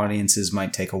broad audiences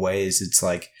might take away is it's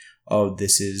like, oh,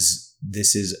 this is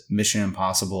Mission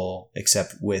Impossible,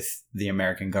 except with the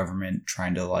American government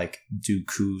trying to like do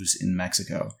coups in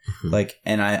Mexico. Like,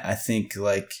 and I think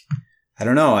like, I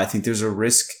don't know. I think there's a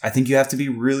risk. I think you have to be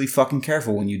really fucking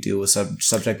careful when you deal with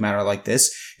subject matter like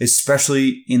this,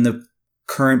 especially in the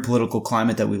current political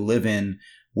climate that we live in,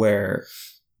 where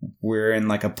we're in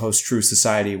like a post-truth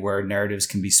society where narratives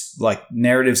can be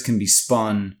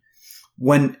spun.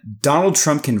 When Donald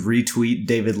Trump can retweet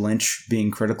David Lynch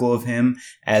being critical of him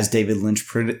as David Lynch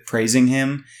praising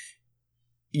him,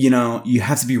 you know, you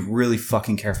have to be really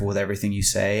fucking careful with everything you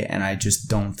say. And I just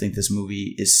don't think this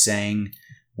movie is saying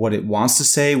what it wants to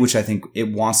say, which I think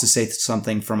it wants to say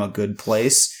something from a good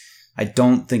place. I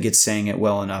don't think it's saying it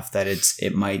well enough that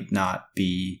it might not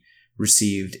be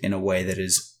received in a way that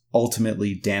is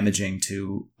ultimately damaging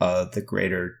to the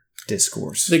greater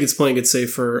discourse. I think it's playing it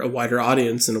safe for a wider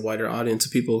audience and a wider audience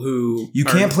of people who you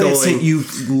can't play it safe. You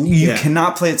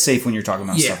cannot play it safe when you're talking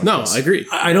about stuff like this. I agree.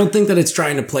 I don't think that it's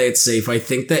trying to play it safe. I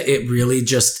think that it really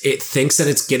just it thinks that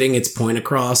it's getting its point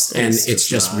across, and it's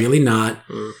just really not.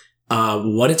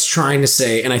 What it's trying to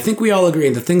say, and I think we all agree,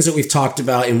 the things that we've talked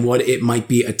about and what it might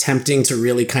be attempting to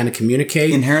really kind of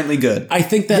communicate. Inherently good. I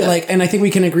think that and I think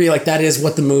we can agree that is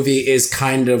what the movie is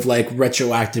kind of like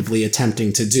retroactively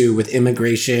attempting to do with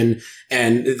immigration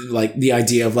and like the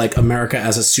idea of like America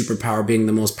as a superpower being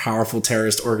the most powerful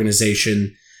terrorist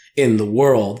organization in the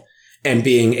world and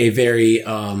being a very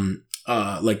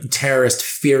like terrorist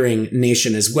fearing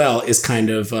nation as well is kind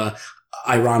of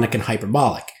ironic and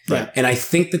hyperbolic. Right. And I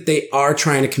think that they are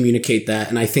trying to communicate that.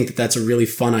 And I think that that's a really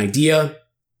fun idea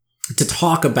to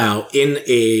talk about in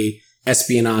a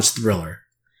espionage thriller.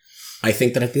 I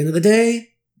think that at the end of the day,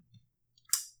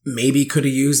 maybe could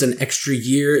have used an extra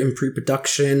year in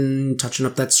pre-production, touching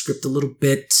up that script a little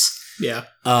bit. Yeah.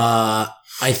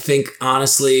 I think,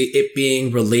 honestly, it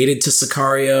being related to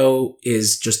Sicario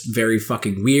is just very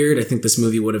fucking weird. I think this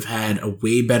movie would have had a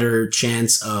way better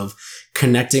chance of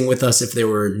connecting with us if there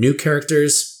were new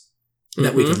characters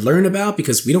that we could learn about,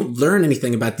 because we don't learn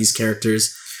anything about these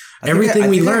characters. Everything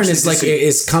we learn is like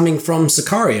is coming from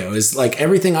Sicario. Is like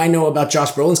everything I know about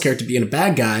Josh Brolin's character being a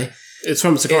bad guy. It's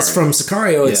from Sicario. It's from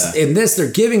Sicario. It's in this. They're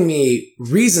giving me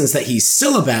reasons that he's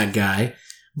still a bad guy.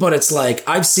 But it's like,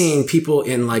 I've seen people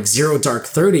in like Zero Dark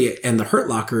 30 and The Hurt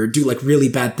Locker do like really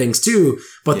bad things too,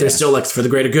 but they're still like for the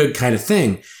greater good kind of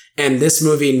thing. And this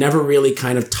movie never really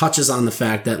kind of touches on the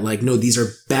fact that like, no, these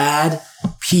are bad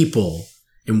people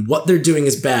and what they're doing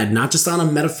is bad, not just on a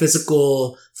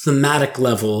metaphysical thematic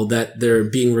level that they're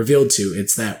being revealed to.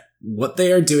 It's that what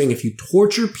they are doing, if you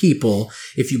torture people,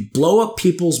 if you blow up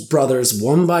people's brothers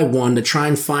one by one to try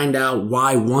and find out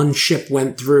why one ship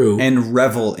went through and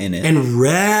revel in it,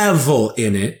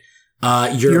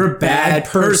 you're a bad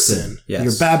person. Yes.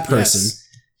 You're a bad person. Yes.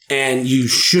 And you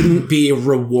shouldn't be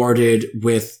rewarded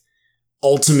with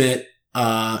ultimate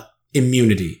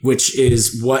immunity, which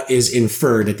is what is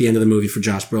inferred at the end of the movie for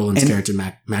Josh Brolin's character,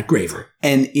 Matt Graver.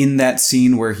 And in that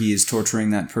scene where he is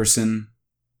torturing that person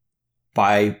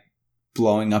by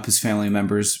blowing up his family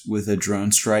members with a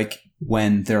drone strike,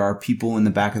 when there are people in the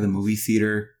back of the movie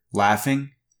theater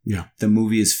laughing, the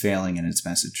movie is failing in its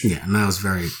message. Yeah, and that was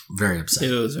very, very upsetting.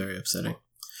 It was very upsetting.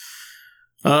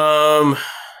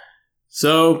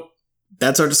 So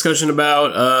that's our discussion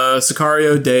about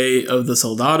Sicario: Day of the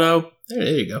Soldado. There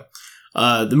you go.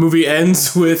 The movie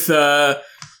ends with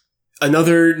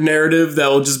another narrative that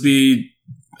will just be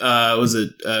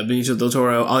Benicio del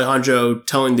Toro, Alejandro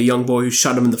telling the young boy who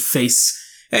shot him in the face,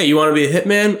 "Hey, you want to be a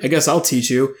hitman? I guess I'll teach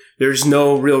you." There's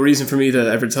no real reason for me to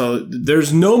ever tell.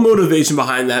 There's no motivation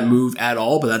behind that move at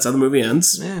all, but that's how the movie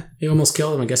ends. Yeah, he almost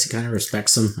killed him. I guess he kind of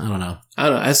respects him. I don't know.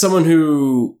 As someone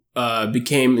who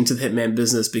became into the hitman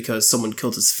business because someone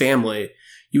killed his family,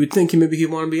 you would think maybe he'd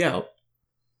want to be out.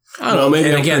 I don't know. Maybe.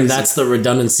 And I'm again, crazy. that's the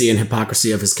redundancy and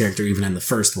hypocrisy of his character, even in the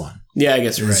first one. Yeah, I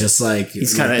guess you're It's right. just like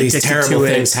He's kinda these addicted terrible to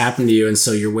it. things happen to you, and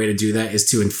so your way to do that is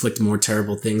to inflict more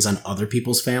terrible things on other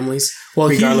people's families, Well,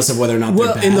 regardless of whether or not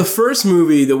they're bad. in the first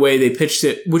movie, the way they pitched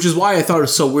it, which is why I thought it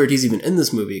was so weird he's even in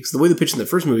this movie, because the way they pitched it in the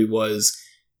first movie was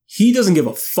he doesn't give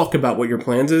a fuck about what your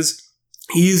plans is.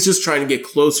 He's just trying to get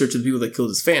closer to the people that killed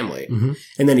his family. Mhm.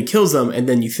 And then he kills them, and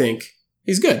then you think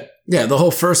he's good. Yeah, the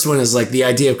whole first one is like the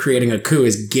idea of creating a coup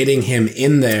is getting him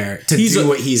in there to do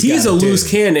what he's a gotta loose do.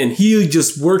 cannon. He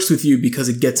just works with you because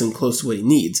it gets him close to what he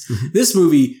needs. This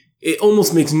movie, it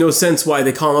almost makes no sense why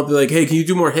they call him up and be like, "Hey, can you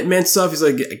do more Hitman stuff?" He's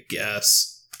like, "I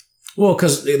guess." Well,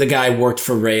 because the guy worked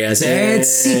for Reyes. It's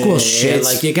sequel shit.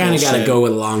 It's Like, you kind of got to bullshit. go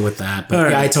along with that. But All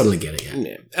right. yeah, I totally get it. Yeah.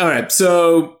 Yeah. All right,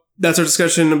 so that's our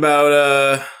discussion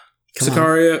about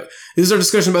Sicario. This is our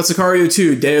discussion about Sicario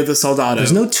 2, Day of the Soldado.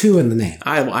 There's no 2 in the name.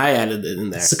 I added it in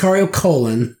there.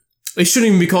 Sicario : It shouldn't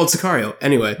even be called Sicario.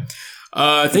 Anyway,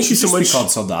 thank you so It should much. just be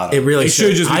called Soldado. It really It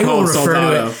should just be I will called refer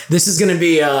Soldado. to it. This is going to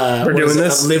be We're doing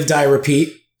this? Live, Die,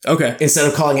 Repeat. Okay. Instead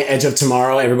of calling it Edge of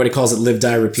Tomorrow, everybody calls it Live,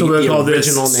 Die, Repeat. So we'll the call this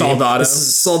original name. Soldado. This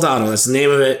is Soldado. That's the name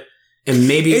of it. And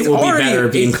maybe it will be better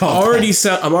being called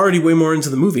that. I'm already way more into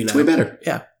the movie now. Way better.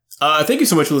 Yeah. Thank you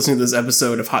so much for listening to this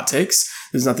episode of Hot Takes.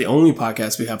 This is not the only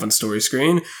podcast we have on Story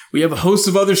Screen. We have a host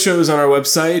of other shows on our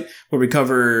website where we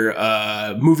cover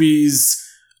movies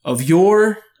of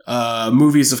yore,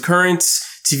 movies of current,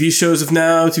 TV shows of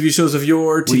now, TV shows of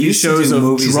yore, We TV used to shows do of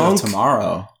movies drunk. of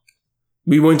tomorrow.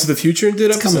 We went to the future and did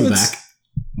It's episodes. coming back.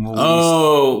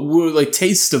 Oh, we're like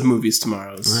taste of movies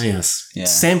tomorrow's. Ah, yes. Yeah.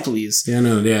 Samplies. Yeah,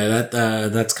 no, yeah,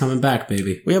 that's coming back,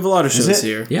 baby. We have a lot of Is shows it?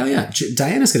 here. Yeah, yeah.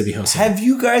 Diana's going to be hosting. Have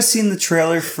you guys seen the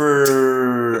trailer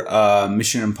for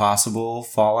Mission Impossible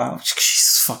Fallout?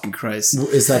 Jesus fucking Christ.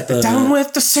 Is that the Down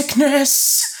with the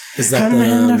sickness. is that the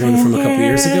one from a couple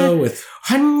years ago with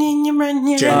Jeremy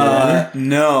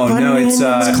No,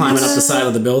 it's climbing up the side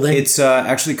of the building? It's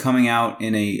actually coming out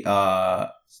in a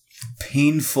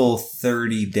painful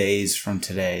 30 days from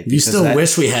today. You because still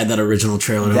wish we had that original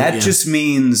trailer. don't that you? just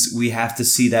means we have to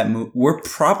see that movie.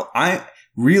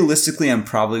 Realistically, I'm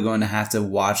probably going to have to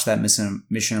watch that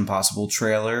Mission Impossible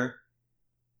trailer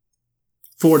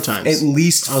 4 times. at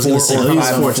least I was 4 or gonna say 5 at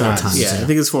least more 4 times. times. Yeah, I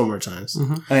think it's 4 more times. I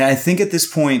mean, I think at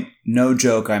this point, no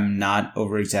joke, I'm not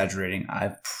over exaggerating.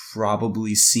 I've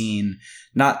probably seen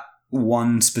not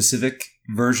one specific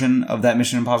version of that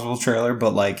Mission Impossible trailer,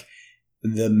 but like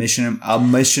the Mission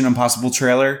Impossible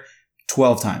trailer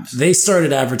 12 times. They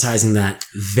started advertising that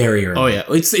very early. Oh yeah,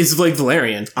 it's like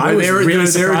Valerian. I was really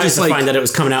surprised to like, find that it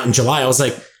was coming out in July. I was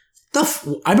like,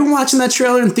 I've been watching that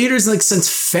trailer in theaters like since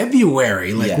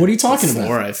February. Like, Yeah, what are you talking 4,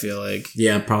 about? I feel like.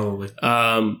 Yeah, probably.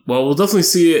 Well, we'll definitely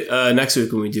see it next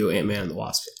week when we do Ant-Man and the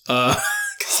Wasp. 'Cause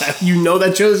you know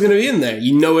that show is going to be in there.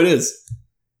 You know it is.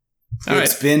 All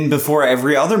It's right. been before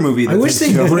every other movie. I wish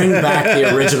they'd bring back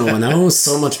the original one. That one was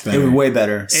so much It better. was way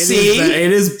better.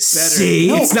 It is better. See?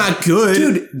 It's not good.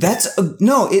 Dude,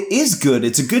 no, it is good.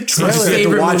 It's a good My trailer.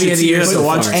 favorite watch movie it of the year to so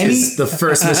watch far any- is the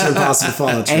first Mission Impossible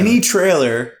Fallout trailer. Any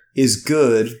trailer is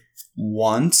good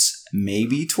once,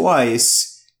 maybe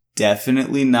twice,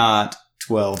 definitely not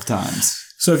 12 times.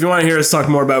 So if you want to hear us talk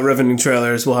more about riveting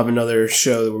trailers, we'll have another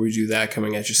show where we do that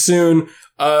coming at you soon.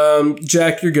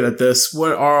 Jack, you're good at this.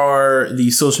 What are the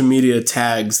social media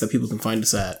tags that people can find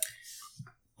us at?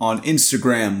 On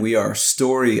Instagram, we are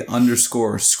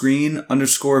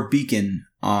story_screen_beacon.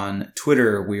 On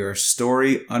Twitter, we are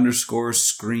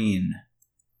story_screen.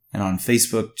 And on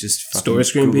Facebook, just fucking Story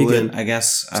Screen Google Beacon. it, I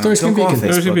guess. I Story don't Screen go on Beacon.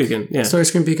 Facebook. Story Beacon. Yeah. Story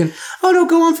Screen Beacon. Oh no,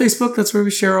 go on Facebook. That's where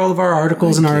we share all of our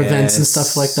articles and our events and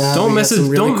stuff like that. Don't We got some message.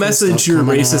 really Don't cool message stuff your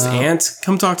coming racist out. aunt.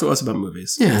 Come talk to us about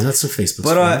movies. Yeah, that's what Facebook's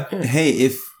But for. hey,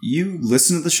 if you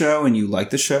listen to the show and you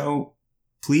like the show,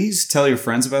 please tell your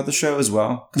friends about the show as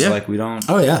well. Because Yeah. like we don't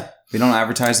Oh yeah.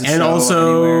 advertise the And show anywhere.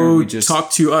 also We just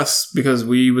talk to us because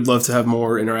we would love to have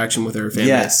more interaction with our fan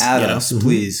base. add you know? us,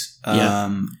 please.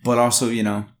 Yeah. But also,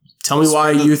 Tell me why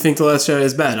you think The Last Jedi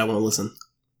is bad. I won't listen.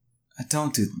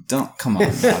 Don't come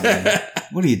on, Bobby.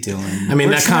 What are you doing? I mean,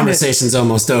 that conversation's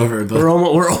almost over, but We're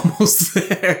almost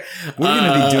there. We're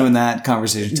gonna be doing that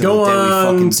conversation till Go the day we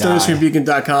on fucking die.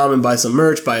 StonerScreenBeacon.com and buy some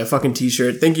merch, buy a fucking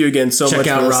t-shirt. Thank you again so much check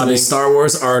for out listening. Rodney's Star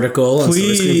Wars article.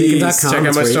 Please on check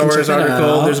out my Star Wars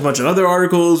article. There's a bunch of other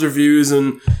articles, reviews,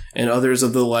 and others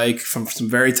of the like from some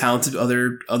very talented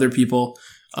other people.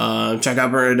 Check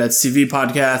out Bernadette's CV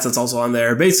podcast. That's also on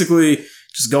there. Basically,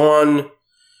 just go on.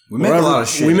 We make a lot of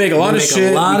shit. We make a lot of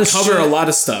shit. We cover shit. a lot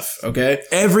of stuff. Okay.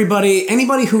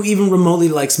 Anybody who even remotely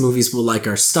likes movies will like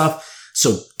our stuff.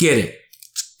 So get it.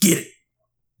 Get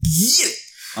it.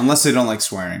 Unless they don't like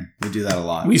swearing. We do that a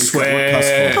lot. We swear. cuss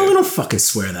Oh, we don't fucking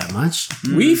swear that much.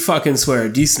 We fucking swear a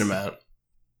decent amount.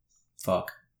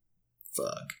 Fuck.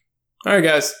 All right,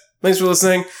 guys. Thanks for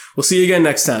listening. We'll see you again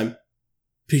next time.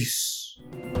 Peace.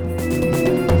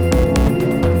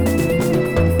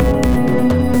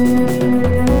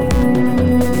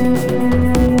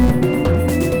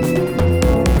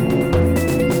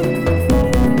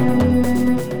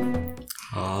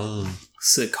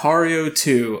 Sicario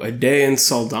 2, A Day in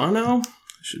Soldano? I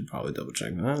should probably double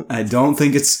check that. I don't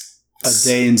think it's A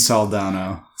Day in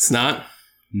Soldano. It's not?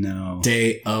 No.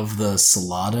 Day of the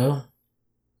Salado.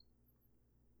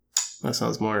 That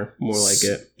sounds more like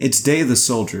it. It's Day of the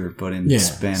Soldier, but in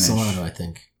Spanish. Salado, I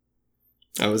think.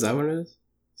 Oh, is that what it is?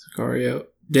 Sicario.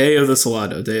 Day of the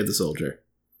Salado. Day of the Soldier.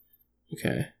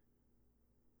 Okay.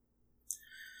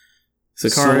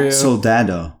 Sicario.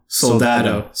 Soldado.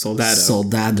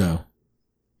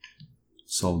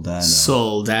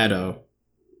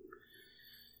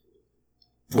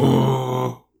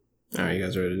 All right, you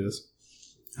guys ready to do this?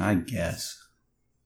 I guess.